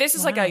 So this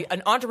is like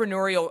an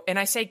entrepreneurial, and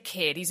I say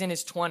kid, he's in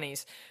his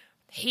 20s.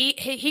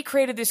 He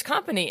created this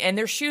company, and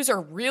their shoes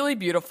are really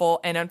beautiful,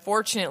 and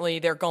unfortunately,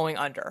 they're going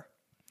under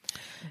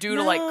due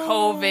to like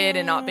COVID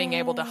and not being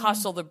able to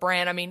hustle the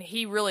brand. I mean,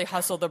 he really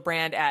hustled the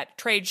brand at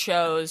trade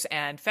shows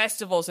and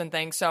festivals and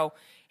things. So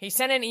he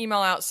sent an email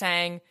out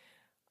saying,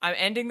 I'm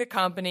ending the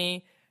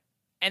company.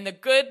 And the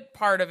good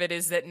part of it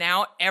is that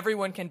now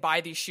everyone can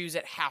buy these shoes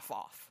at half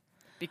off.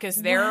 Because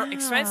they're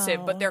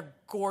expensive, but they're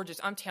gorgeous.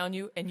 I'm telling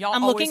you, and y'all.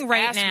 I'm always looking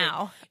right ask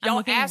now. Me,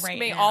 y'all ask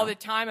me all the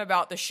time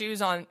about the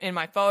shoes in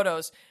my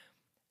photos.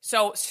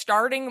 So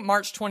starting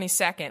March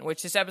 22nd,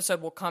 which this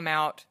episode will come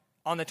out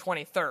on the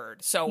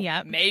 23rd. So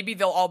maybe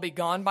they'll all be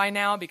gone by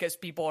now because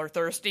people are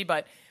thirsty.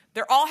 But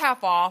they're all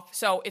half off.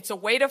 So it's a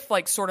way to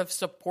like sort of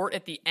support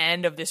at the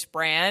end of this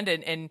brand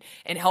and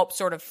help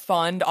sort of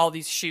fund all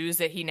these shoes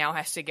that he now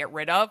has to get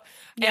rid of.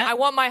 And I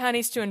want my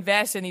honeys to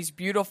invest in these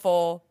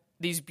beautiful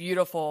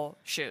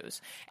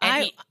shoes.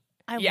 And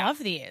I love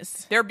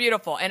these. They're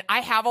beautiful. And I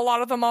have a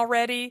lot of them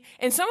already.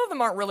 And some of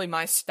them aren't really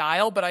my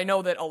style, but I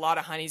know that a lot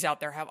of honeys out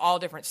there have all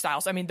different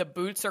styles. I mean, the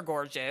boots are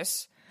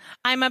gorgeous.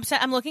 I'm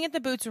upset. I'm looking at the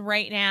boots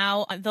right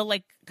now, the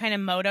like kind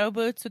of moto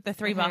boots with the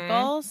 3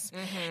 buckles.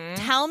 Mm-hmm.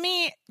 Tell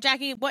me,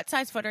 Jackie, what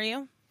size foot are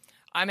you?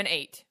 I'm an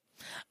 8.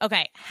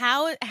 Okay.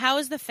 How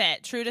is the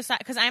fit? True to size?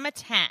 Because I'm a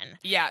 10.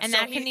 Yeah. And so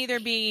that can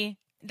either be...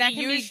 That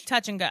can be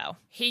touch and go.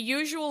 He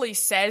usually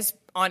says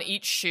on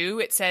each shoe,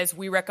 it says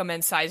we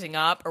recommend sizing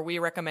up or we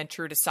recommend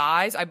true to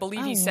size. I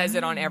believe he says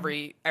it on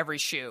every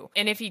shoe.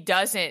 And if he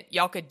doesn't,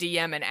 y'all could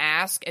DM and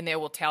ask and they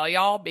will tell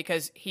y'all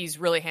because he's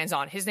really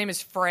hands-on. His name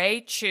is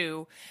Frey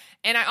Chu.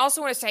 And I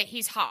also want to say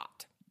he's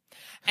hot.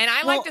 And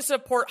I like to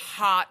support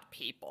hot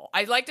people.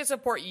 I like to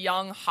support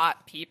young,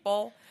 hot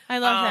people. I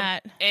love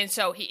that. And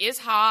so he is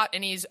hot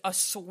and he's a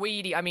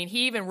sweetie. I mean,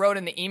 he even wrote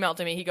in the email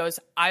to me, he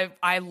goes,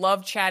 I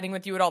love chatting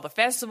with you at all the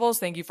festivals.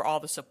 Thank you for all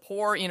the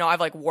support. You know,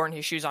 I've like worn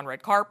his shoes on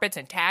red carpets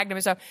and tagged him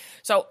and stuff.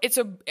 So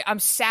I'm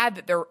sad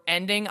that they're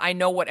ending. I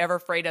know whatever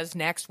Frey does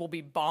next will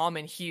be bomb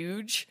and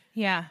huge.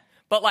 Yeah.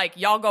 But like,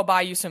 y'all go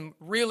buy you some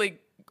really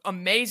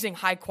amazing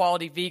high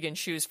quality vegan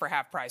shoes for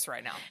half price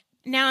right now.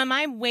 Now, am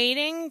I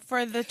waiting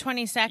for the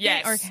 22nd?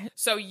 Yes.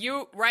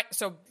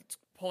 So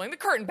pulling the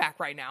curtain back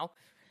right now.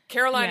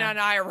 Carolina and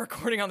I are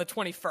recording on the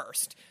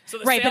 21st.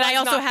 So right, but I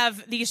also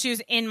have these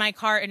shoes in my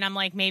cart, and I'm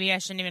like, maybe I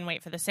shouldn't even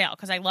wait for the sale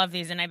because I love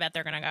these, and I bet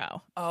they're going to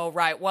go. Oh,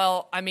 right.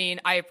 Well, I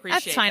mean, I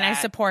appreciate That's fine. that. I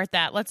support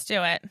that. Let's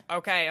do it.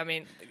 Okay. I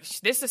mean,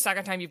 this is the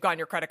second time you've gotten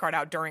your credit card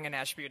out during a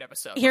Natch Beaut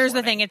episode. Here's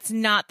the thing. It's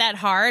not that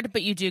hard,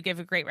 but you do give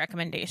a great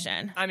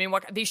recommendation. I mean,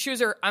 these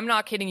shoes are, I'm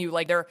not kidding you,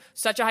 like they're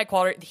such a high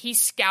quality. He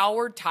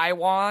scoured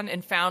Taiwan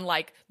and found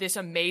like this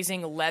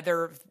amazing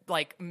leather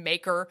like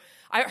maker.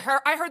 I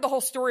heard the whole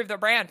story of the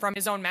brand from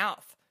his own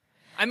mouth.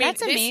 I mean,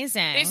 that's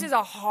amazing. This is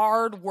a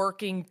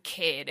hard-working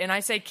kid. And I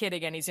say kid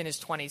again, he's in his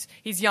 20s.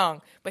 He's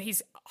young, but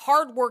he's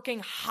hard-working,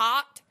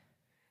 hot,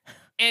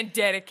 and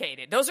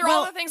dedicated. Those are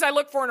all the things I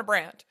look for in a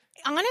brand.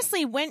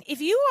 Honestly, if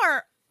you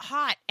are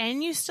hot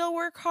and you still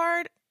work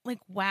hard, like,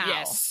 wow.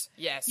 Yes.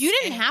 You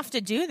didn't have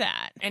to do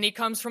that. And he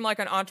comes from, like,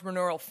 an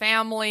entrepreneurial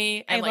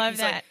family. And I love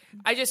that.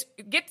 Like, I just,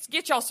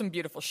 get y'all some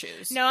beautiful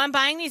shoes. No, I'm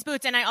buying these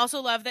boots, and I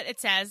also love that it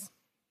says...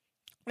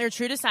 They're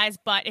true to size,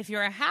 but if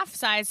you're a half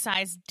size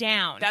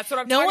down. That's what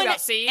I'm talking about,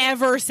 see? No one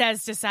ever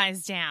says to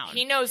size down.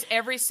 He knows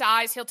every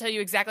size. He'll tell you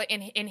exactly.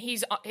 And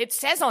it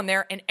says on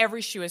there, and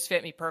every shoe has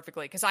fit me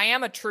perfectly. Because I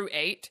am a true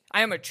 8.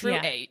 I am a true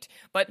 8.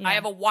 But I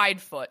have a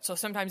wide foot, so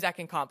sometimes that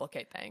can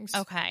complicate things.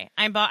 Okay.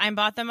 I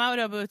bought the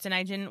moto boots, and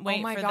I didn't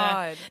wait for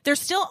God. They're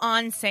still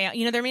on sale.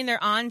 You know,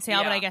 they're on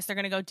sale, but I guess they're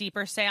going to go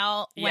deeper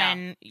sale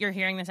when you're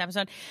hearing this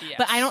episode. Yes.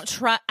 But I don't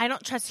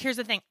trust. Here's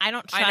the thing. I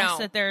don't trust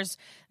that there's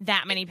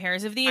that many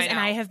pairs of these, and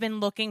I have been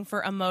looking for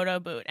a moto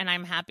boot, and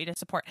I'm happy to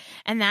support.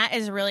 And that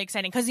is really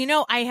exciting because, you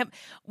know,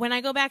 when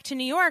I go back to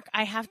New York,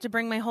 I have to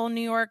bring my whole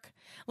New York.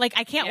 Like,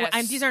 I can't.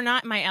 These are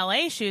not my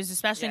LA shoes,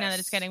 especially now that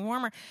it's getting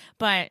warmer.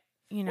 But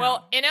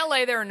Well, in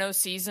LA, there are no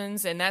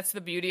seasons, and that's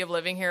the beauty of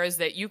living here is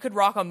that you could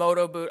rock a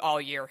moto boot all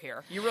year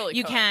here. You really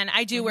You could. can.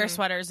 I do wear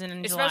sweaters in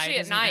July. Especially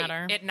at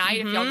night. At night,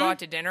 if y'all go out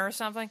to dinner or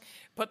something,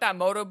 put that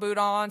moto boot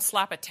on,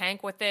 slap a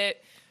tank with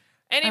it.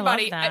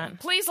 Anybody,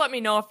 please let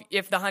me know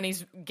if the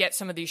honeys get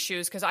some of these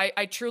shoes, because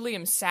I truly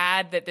am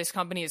sad that this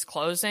company is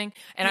closing,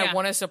 and I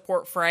want to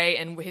support Frey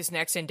and his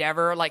next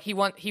endeavor. Like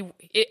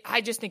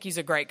I just think he's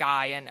a great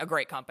guy and a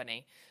great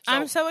company. So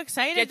I'm so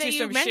excited that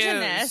you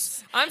mentioned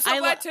this. I'm so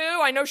glad too.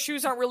 I know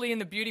shoes aren't really in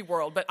the beauty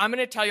world, but I'm going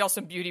to tell y'all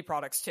some beauty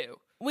products too.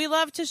 We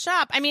love to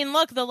shop. I mean,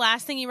 look, the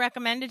last thing you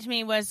recommended to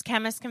me was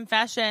Chemist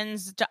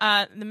Confessions,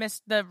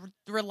 the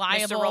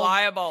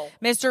reliable,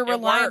 Mr.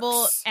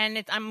 Reliable,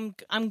 and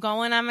I'm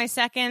going on my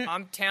second.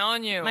 I'm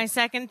telling you, my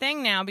second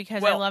thing now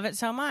because I love it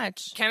so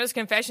much. Chemist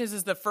Confessions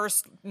is the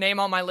first name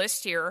on my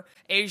list here.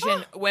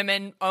 Asian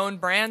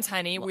women-owned brands,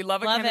 honey. We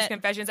love Chemist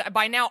Confessions.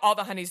 By now, all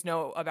the honeys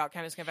know about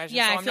Chemist Confessions,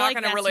 so I'm not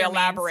going to really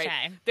elaborate.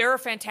 They're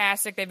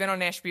fantastic. They've been on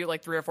Natch Beaut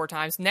like 3 or 4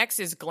 times. Next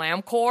is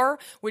Glamcore,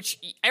 which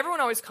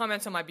everyone always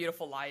comments on my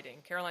beautiful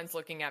lighting. Caroline's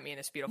looking at me in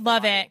this beautiful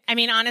Love lighting. it. I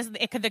mean,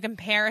 honestly, the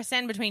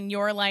comparison between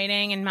your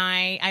lighting and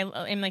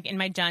in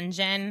my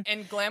dungeon.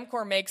 And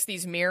Glamcore makes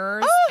these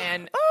mirrors,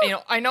 and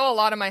I know a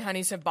lot of my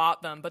honeys have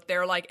bought them, but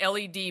they're like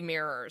LED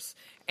mirrors.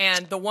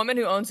 And the woman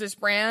who owns this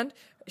brand,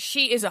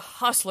 she is a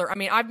hustler. I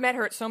mean, I've met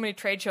her at so many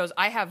trade shows.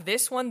 I have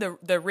this one,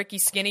 the Ricky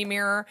Skinny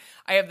mirror.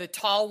 I have the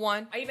tall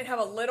one. I even have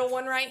a little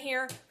one right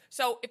here.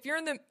 So if you're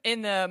in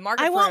the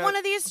market, I want one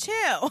of these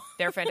too.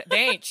 They're fantastic.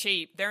 They ain't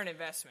cheap. They're an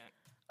investment.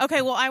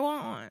 Okay, well, I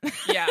want one.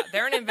 Yeah,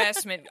 they're an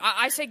investment.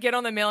 I say get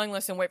on the mailing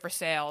list and wait for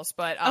sales.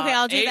 But okay,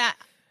 I'll do that.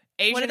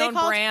 Asian-owned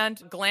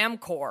brand,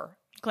 Glamcore.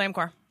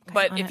 Glamcore. Okay,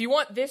 but if you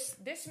want this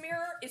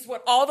mirror is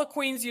what all the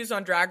queens use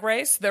on Drag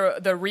Race.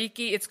 The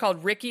Riki. It's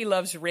called Ricky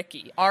Loves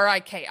Ricky.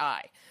 Riki.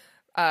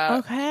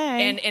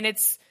 Okay. And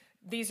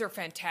these are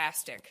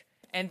fantastic.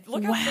 And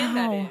look how thin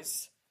that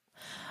is.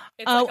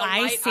 It's like a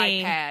light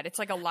iPad. It's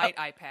like a light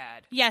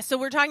iPad. Yeah. So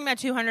we're talking about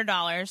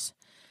 $200.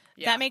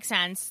 Yeah. That makes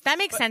sense. That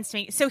makes sense to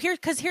me. So here's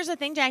the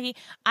thing, Jackie.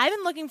 I've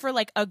been looking for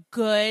like a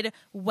good,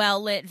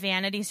 well-lit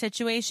vanity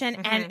situation,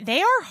 and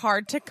they are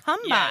hard to come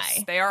by.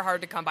 Yes, they are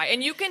hard to come by.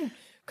 And you can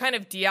kind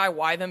of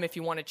DIY them if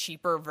you want a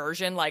cheaper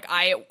version. Like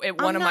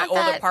at one of my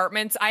old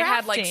apartments, I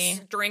had like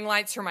string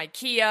lights from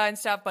IKEA and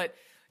stuff, but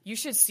you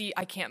should see,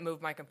 I can't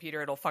move my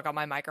computer. It'll fuck up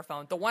my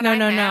microphone. The one I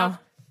have,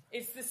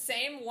 it's the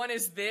same one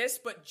as this,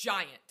 but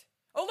giant.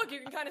 Oh, look, you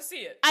can kind of see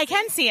it. I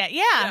can see it,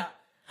 yeah.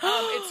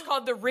 It's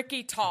called the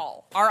Riki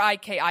Tall.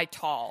 Riki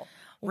Tall.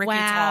 Riki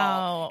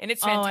Tall. And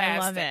it's fantastic. I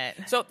love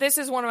it. So this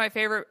is one of my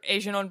favorite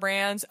Asian-owned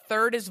brands.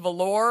 Third is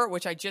Velour,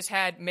 which I just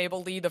had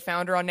Mabel Lee, the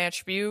founder, on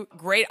Natch Beaut.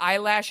 Great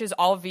eyelashes,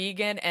 all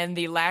vegan. And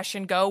the Lash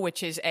and Go,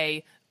 which is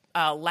a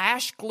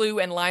lash glue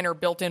and liner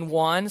built in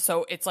one.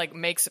 So it's like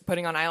makes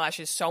putting on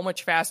eyelashes so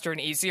much faster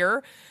and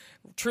easier.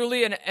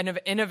 Truly an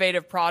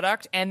innovative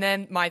product. And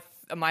then my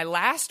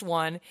last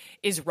one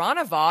is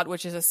Ranavad,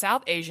 which is a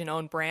South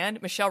Asian-owned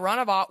brand. Michelle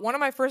Ranavad, one of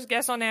my first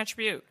guests on Natch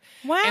Beaut.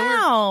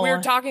 Wow. And we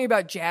were talking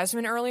about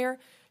jasmine earlier.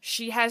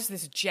 She has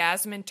this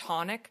jasmine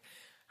tonic.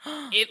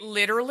 It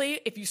literally,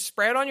 if you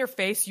spray it on your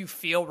face, you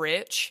feel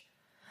rich.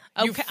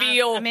 Okay, you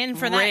feel I'm in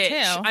for rich.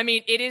 that too. I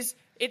mean,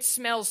 it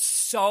smells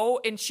so,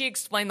 and she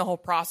explained the whole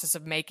process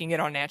of making it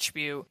on Natch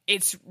Beaut.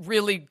 It's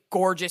really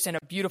gorgeous and a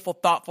beautiful,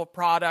 thoughtful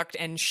product,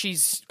 and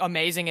she's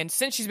amazing. And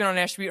since she's been on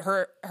Natch Beaut,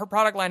 her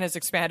product line has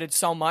expanded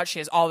so much. She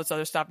has all this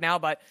other stuff now,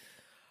 but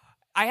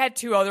I had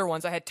 2 other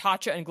ones. I had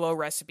Tatcha and Glow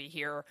Recipe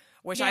here,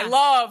 which I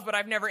love, but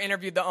I've never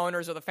interviewed the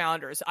owners or the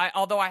founders,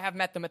 although I have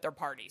met them at their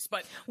parties.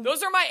 But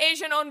those are my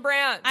Asian-owned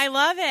brands. I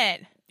love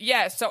it.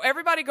 Yeah, so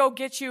everybody go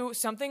get you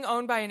something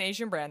owned by an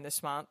Asian brand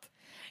this month.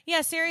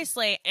 Yeah,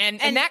 seriously.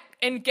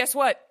 And guess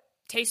what?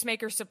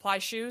 Tastemaker Supply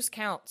Shoes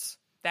counts.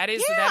 That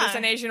is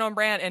an Asian-owned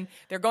brand, and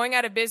they're going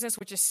out of business,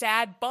 which is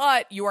sad,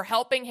 but you are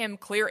helping him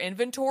clear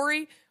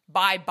inventory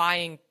by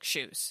buying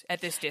shoes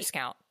at this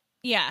discount.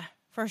 Yeah,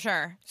 for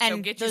sure. So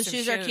and those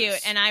shoes are cute,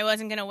 and I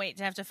wasn't going to wait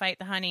to have to fight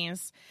the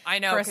honeys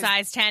for a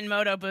size 10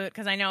 moto boot,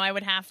 because I know I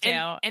would have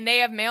to. And they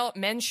have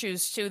men's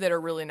shoes, too, that are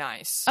really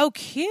nice. Oh,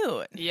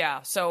 cute.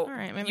 Yeah, so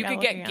you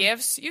could get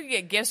gifts. You could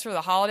get gifts for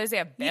the holidays. They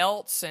have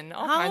belts and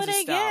all kinds of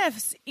stuff. Holiday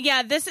gifts.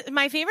 Yeah,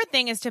 my favorite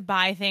thing is to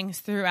buy things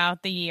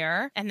throughout the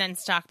year and then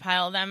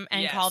stockpile them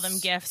and call them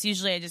gifts.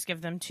 Usually I just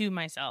give them to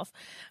myself.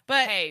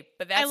 But hey,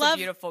 that's a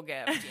beautiful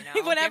gift,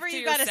 you know. Whatever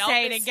you got to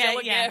say to get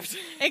a gift.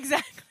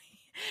 Exactly.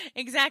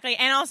 Exactly.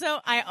 And also,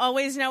 I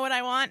always know what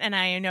I want, and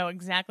I know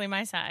exactly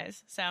my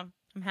size. So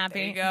I'm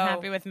happy. I'm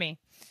happy with me.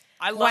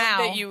 I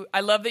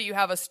love that you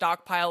have a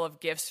stockpile of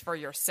gifts for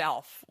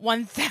yourself.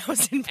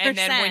 1,000%. And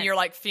then when you're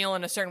like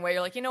feeling a certain way,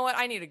 you're like, you know what?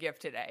 I need a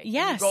gift today.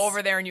 Yes. And you go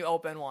over there and you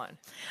open one.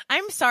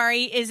 I'm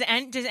sorry.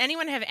 Does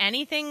anyone have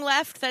anything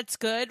left that's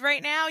good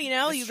right now? You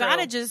know, you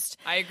gotta just.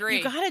 I agree.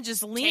 You gotta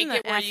just lean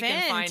the F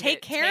in.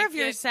 Take care of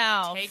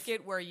yourself. Take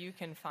it where you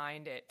can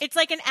find it. It's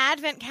like an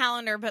advent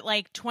calendar, but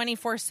like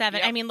 24/7.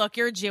 Yep. I mean, look,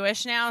 you're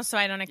Jewish now, so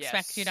I don't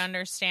expect you to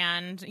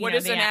understand. What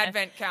is an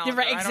advent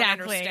calendar? Exactly. I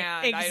don't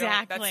understand.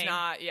 Exactly. That's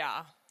not. Yeah.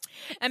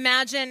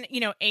 Imagine,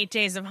 8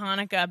 days of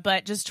Hanukkah,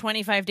 but just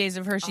 25 days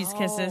of Hershey's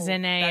Kisses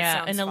in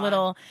a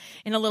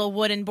little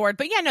wooden board.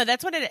 But yeah, no,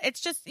 that's what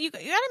it's just, you got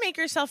to make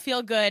yourself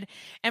feel good.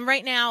 And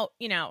right now,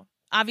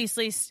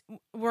 obviously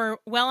we're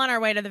well on our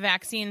way to the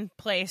vaccine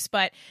place,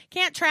 but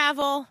can't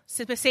travel,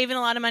 saving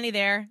a lot of money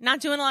there, not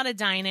doing a lot of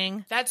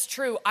dining. That's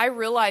true. I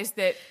realized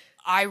that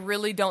I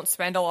really don't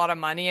spend a lot of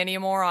money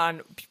anymore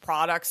on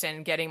products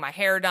and getting my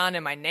hair done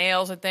and my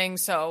nails and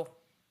things. So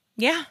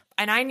yeah.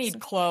 And I need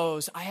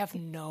clothes. I have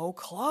no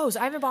clothes.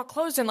 I haven't bought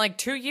clothes in like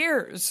 2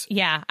 years.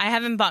 Yeah, I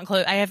haven't bought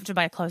clothes. I have to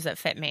buy clothes that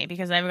fit me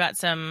because I've got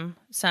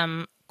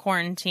some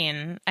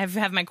quarantine. I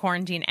have my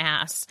quarantine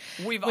ass.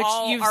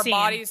 Our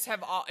bodies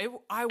have all.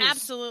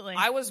 Absolutely.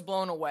 I was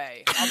blown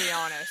away. I'll be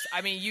honest.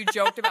 I mean, you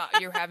joked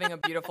about you're having a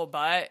beautiful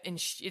butt, and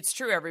it's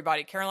true.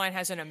 Everybody, Caroline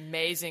has an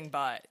amazing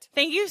butt.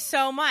 Thank you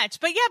so much.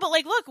 But yeah, but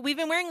look, we've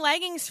been wearing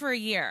leggings for a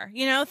year.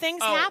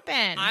 Things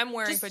happen. I'm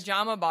wearing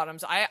pajama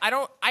bottoms.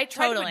 I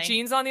tried to put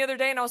jeans on the other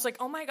day, and I was like,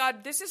 oh my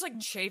god, this is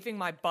like chafing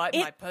my butt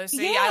and my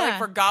pussy. Yeah. I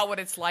forgot what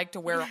it's like to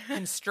wear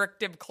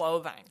constrictive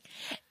clothing.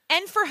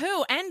 And for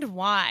who and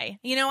why?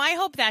 I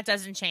hope that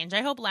doesn't change.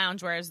 I hope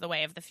loungewear is the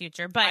way of the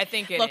future. But I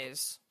think it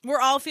is. We're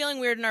all feeling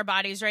weird in our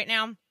bodies right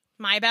now.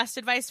 My best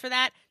advice for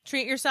that,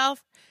 treat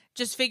yourself.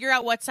 Just figure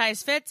out what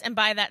size fits and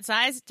buy that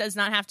size. It does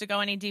not have to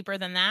go any deeper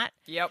than that.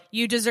 Yep.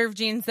 You deserve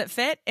jeans that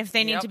fit. If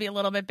they need to be a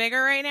little bit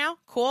bigger right now,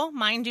 cool.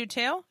 Mine do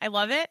too. I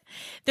love it.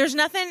 There's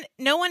nothing,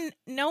 no one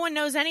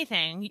knows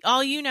anything.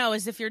 All you know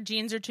is if your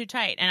jeans are too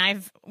tight.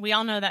 And we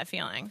all know that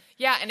feeling.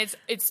 Yeah, and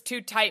it's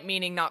too tight,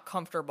 meaning not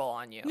comfortable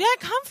on you. Yeah,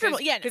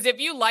 comfortable. Yeah. Because if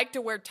you like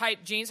to wear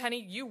tight jeans,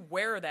 honey, you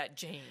wear that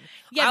jean.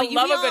 Yeah, I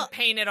love a good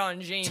painted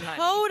on jean, honey.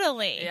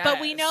 Totally. Yes. But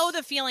we know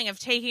the feeling of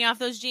taking off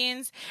those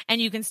jeans and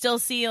you can still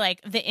see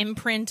the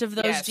imprint of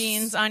those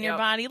jeans on your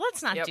body.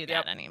 Let's not do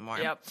that anymore.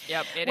 Yep.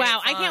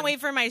 Wow, I can't wait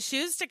for my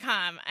shoes to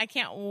come. I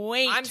can't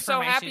wait. I'm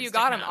so happy you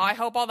got them. I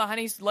hope all the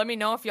honeys, let me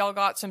know if y'all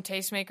got some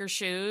Tastemaker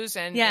shoes,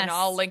 and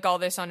I'll link all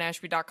this on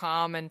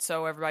NatchBeauty.com, and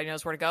so everybody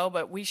knows where to go.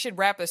 But we should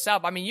wrap this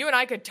up. I mean, you and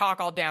I could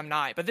talk all damn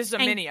night, but this is a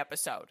mini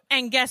episode.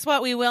 And guess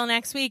what? We will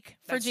next week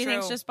for That's G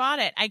Thinks true. Just Bought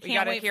It. I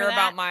can't wait hear for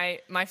that. about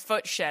my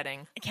foot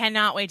shedding. I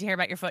cannot wait to hear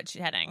about your foot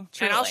shedding.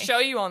 Truly. And I'll show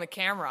you on the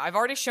camera. I've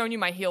already shown you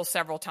my heel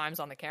several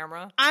times on the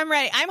camera. I'm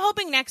ready. I'm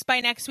hoping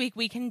by next week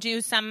we can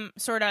do some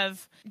sort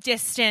of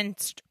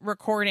distant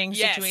recording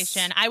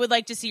situation. I would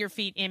like to see your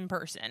feet in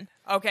person.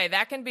 Okay,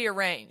 that can be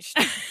arranged.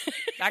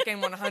 That can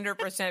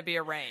 100% be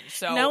arranged.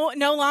 So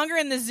no longer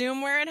in the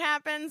Zoom where it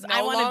happens.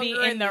 I want to be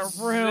in the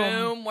room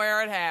Zoom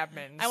where it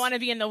happens. I want to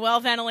be in the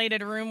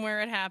well-ventilated room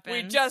where it happens.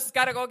 We just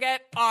got to go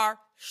get our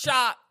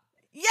shot.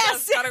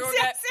 Yes, gotta go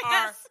get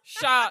our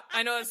shot.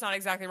 I know that's not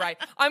exactly right.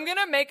 I'm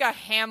gonna make a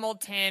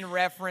Hamilton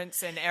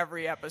reference in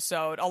every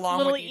episode,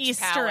 along with each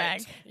Easter palette.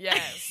 egg.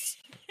 Yes.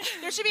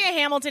 There should be a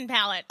Hamilton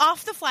palette.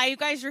 Off the fly, you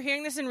guys, you're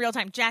hearing this in real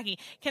time. Jackie,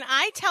 can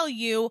I tell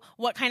you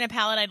what kind of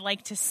palette I'd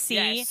like to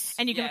see? Yes.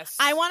 And you can. Yes.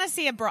 I want to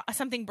see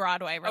something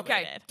Broadway related.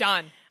 Okay,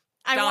 done.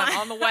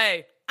 On the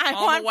way. I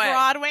want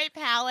Broadway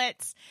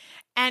palettes.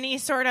 Any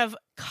sort of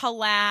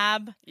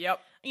collab.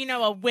 Yep.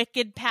 A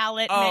Wicked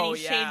palette, many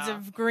shades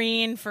of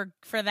green for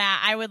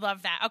that. I would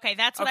love that. Okay,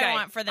 that's what I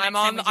want for the next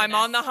time we do I'm this.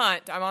 on the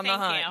hunt.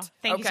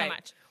 Thank you so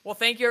much. Well,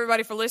 thank you,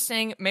 everybody, for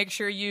listening. Make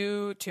sure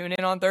you tune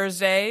in on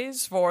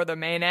Thursdays for the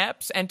main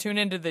eps and tune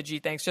into the G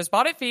Thanks Just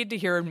Bought It feed to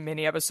hear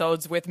mini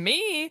episodes with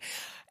me and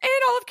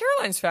all of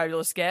Caroline's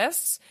fabulous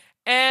guests.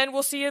 And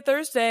we'll see you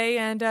Thursday.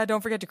 And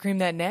don't forget to cream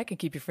that neck and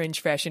keep your fringe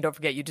fresh. And don't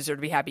forget, you deserve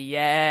to be happy.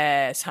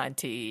 Yes,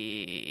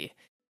 hunty.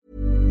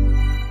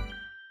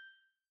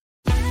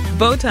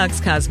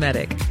 Botox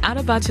Cosmetic, out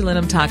of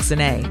botulinum toxin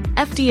A,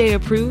 FDA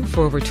approved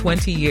for over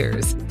 20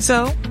 years.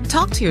 So,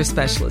 talk to your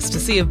specialist to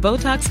see if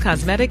Botox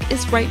Cosmetic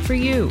is right for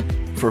you.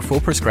 For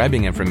full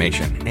prescribing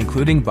information,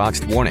 including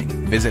boxed warning,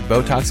 visit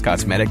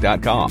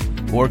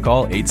BotoxCosmetic.com or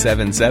call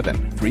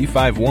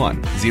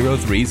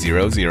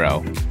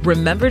 877-351-0300.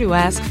 Remember to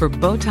ask for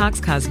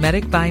Botox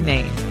Cosmetic by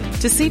name.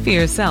 To see for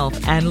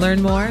yourself and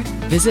learn more,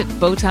 visit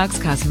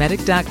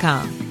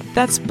BotoxCosmetic.com.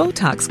 That's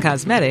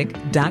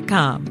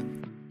BotoxCosmetic.com.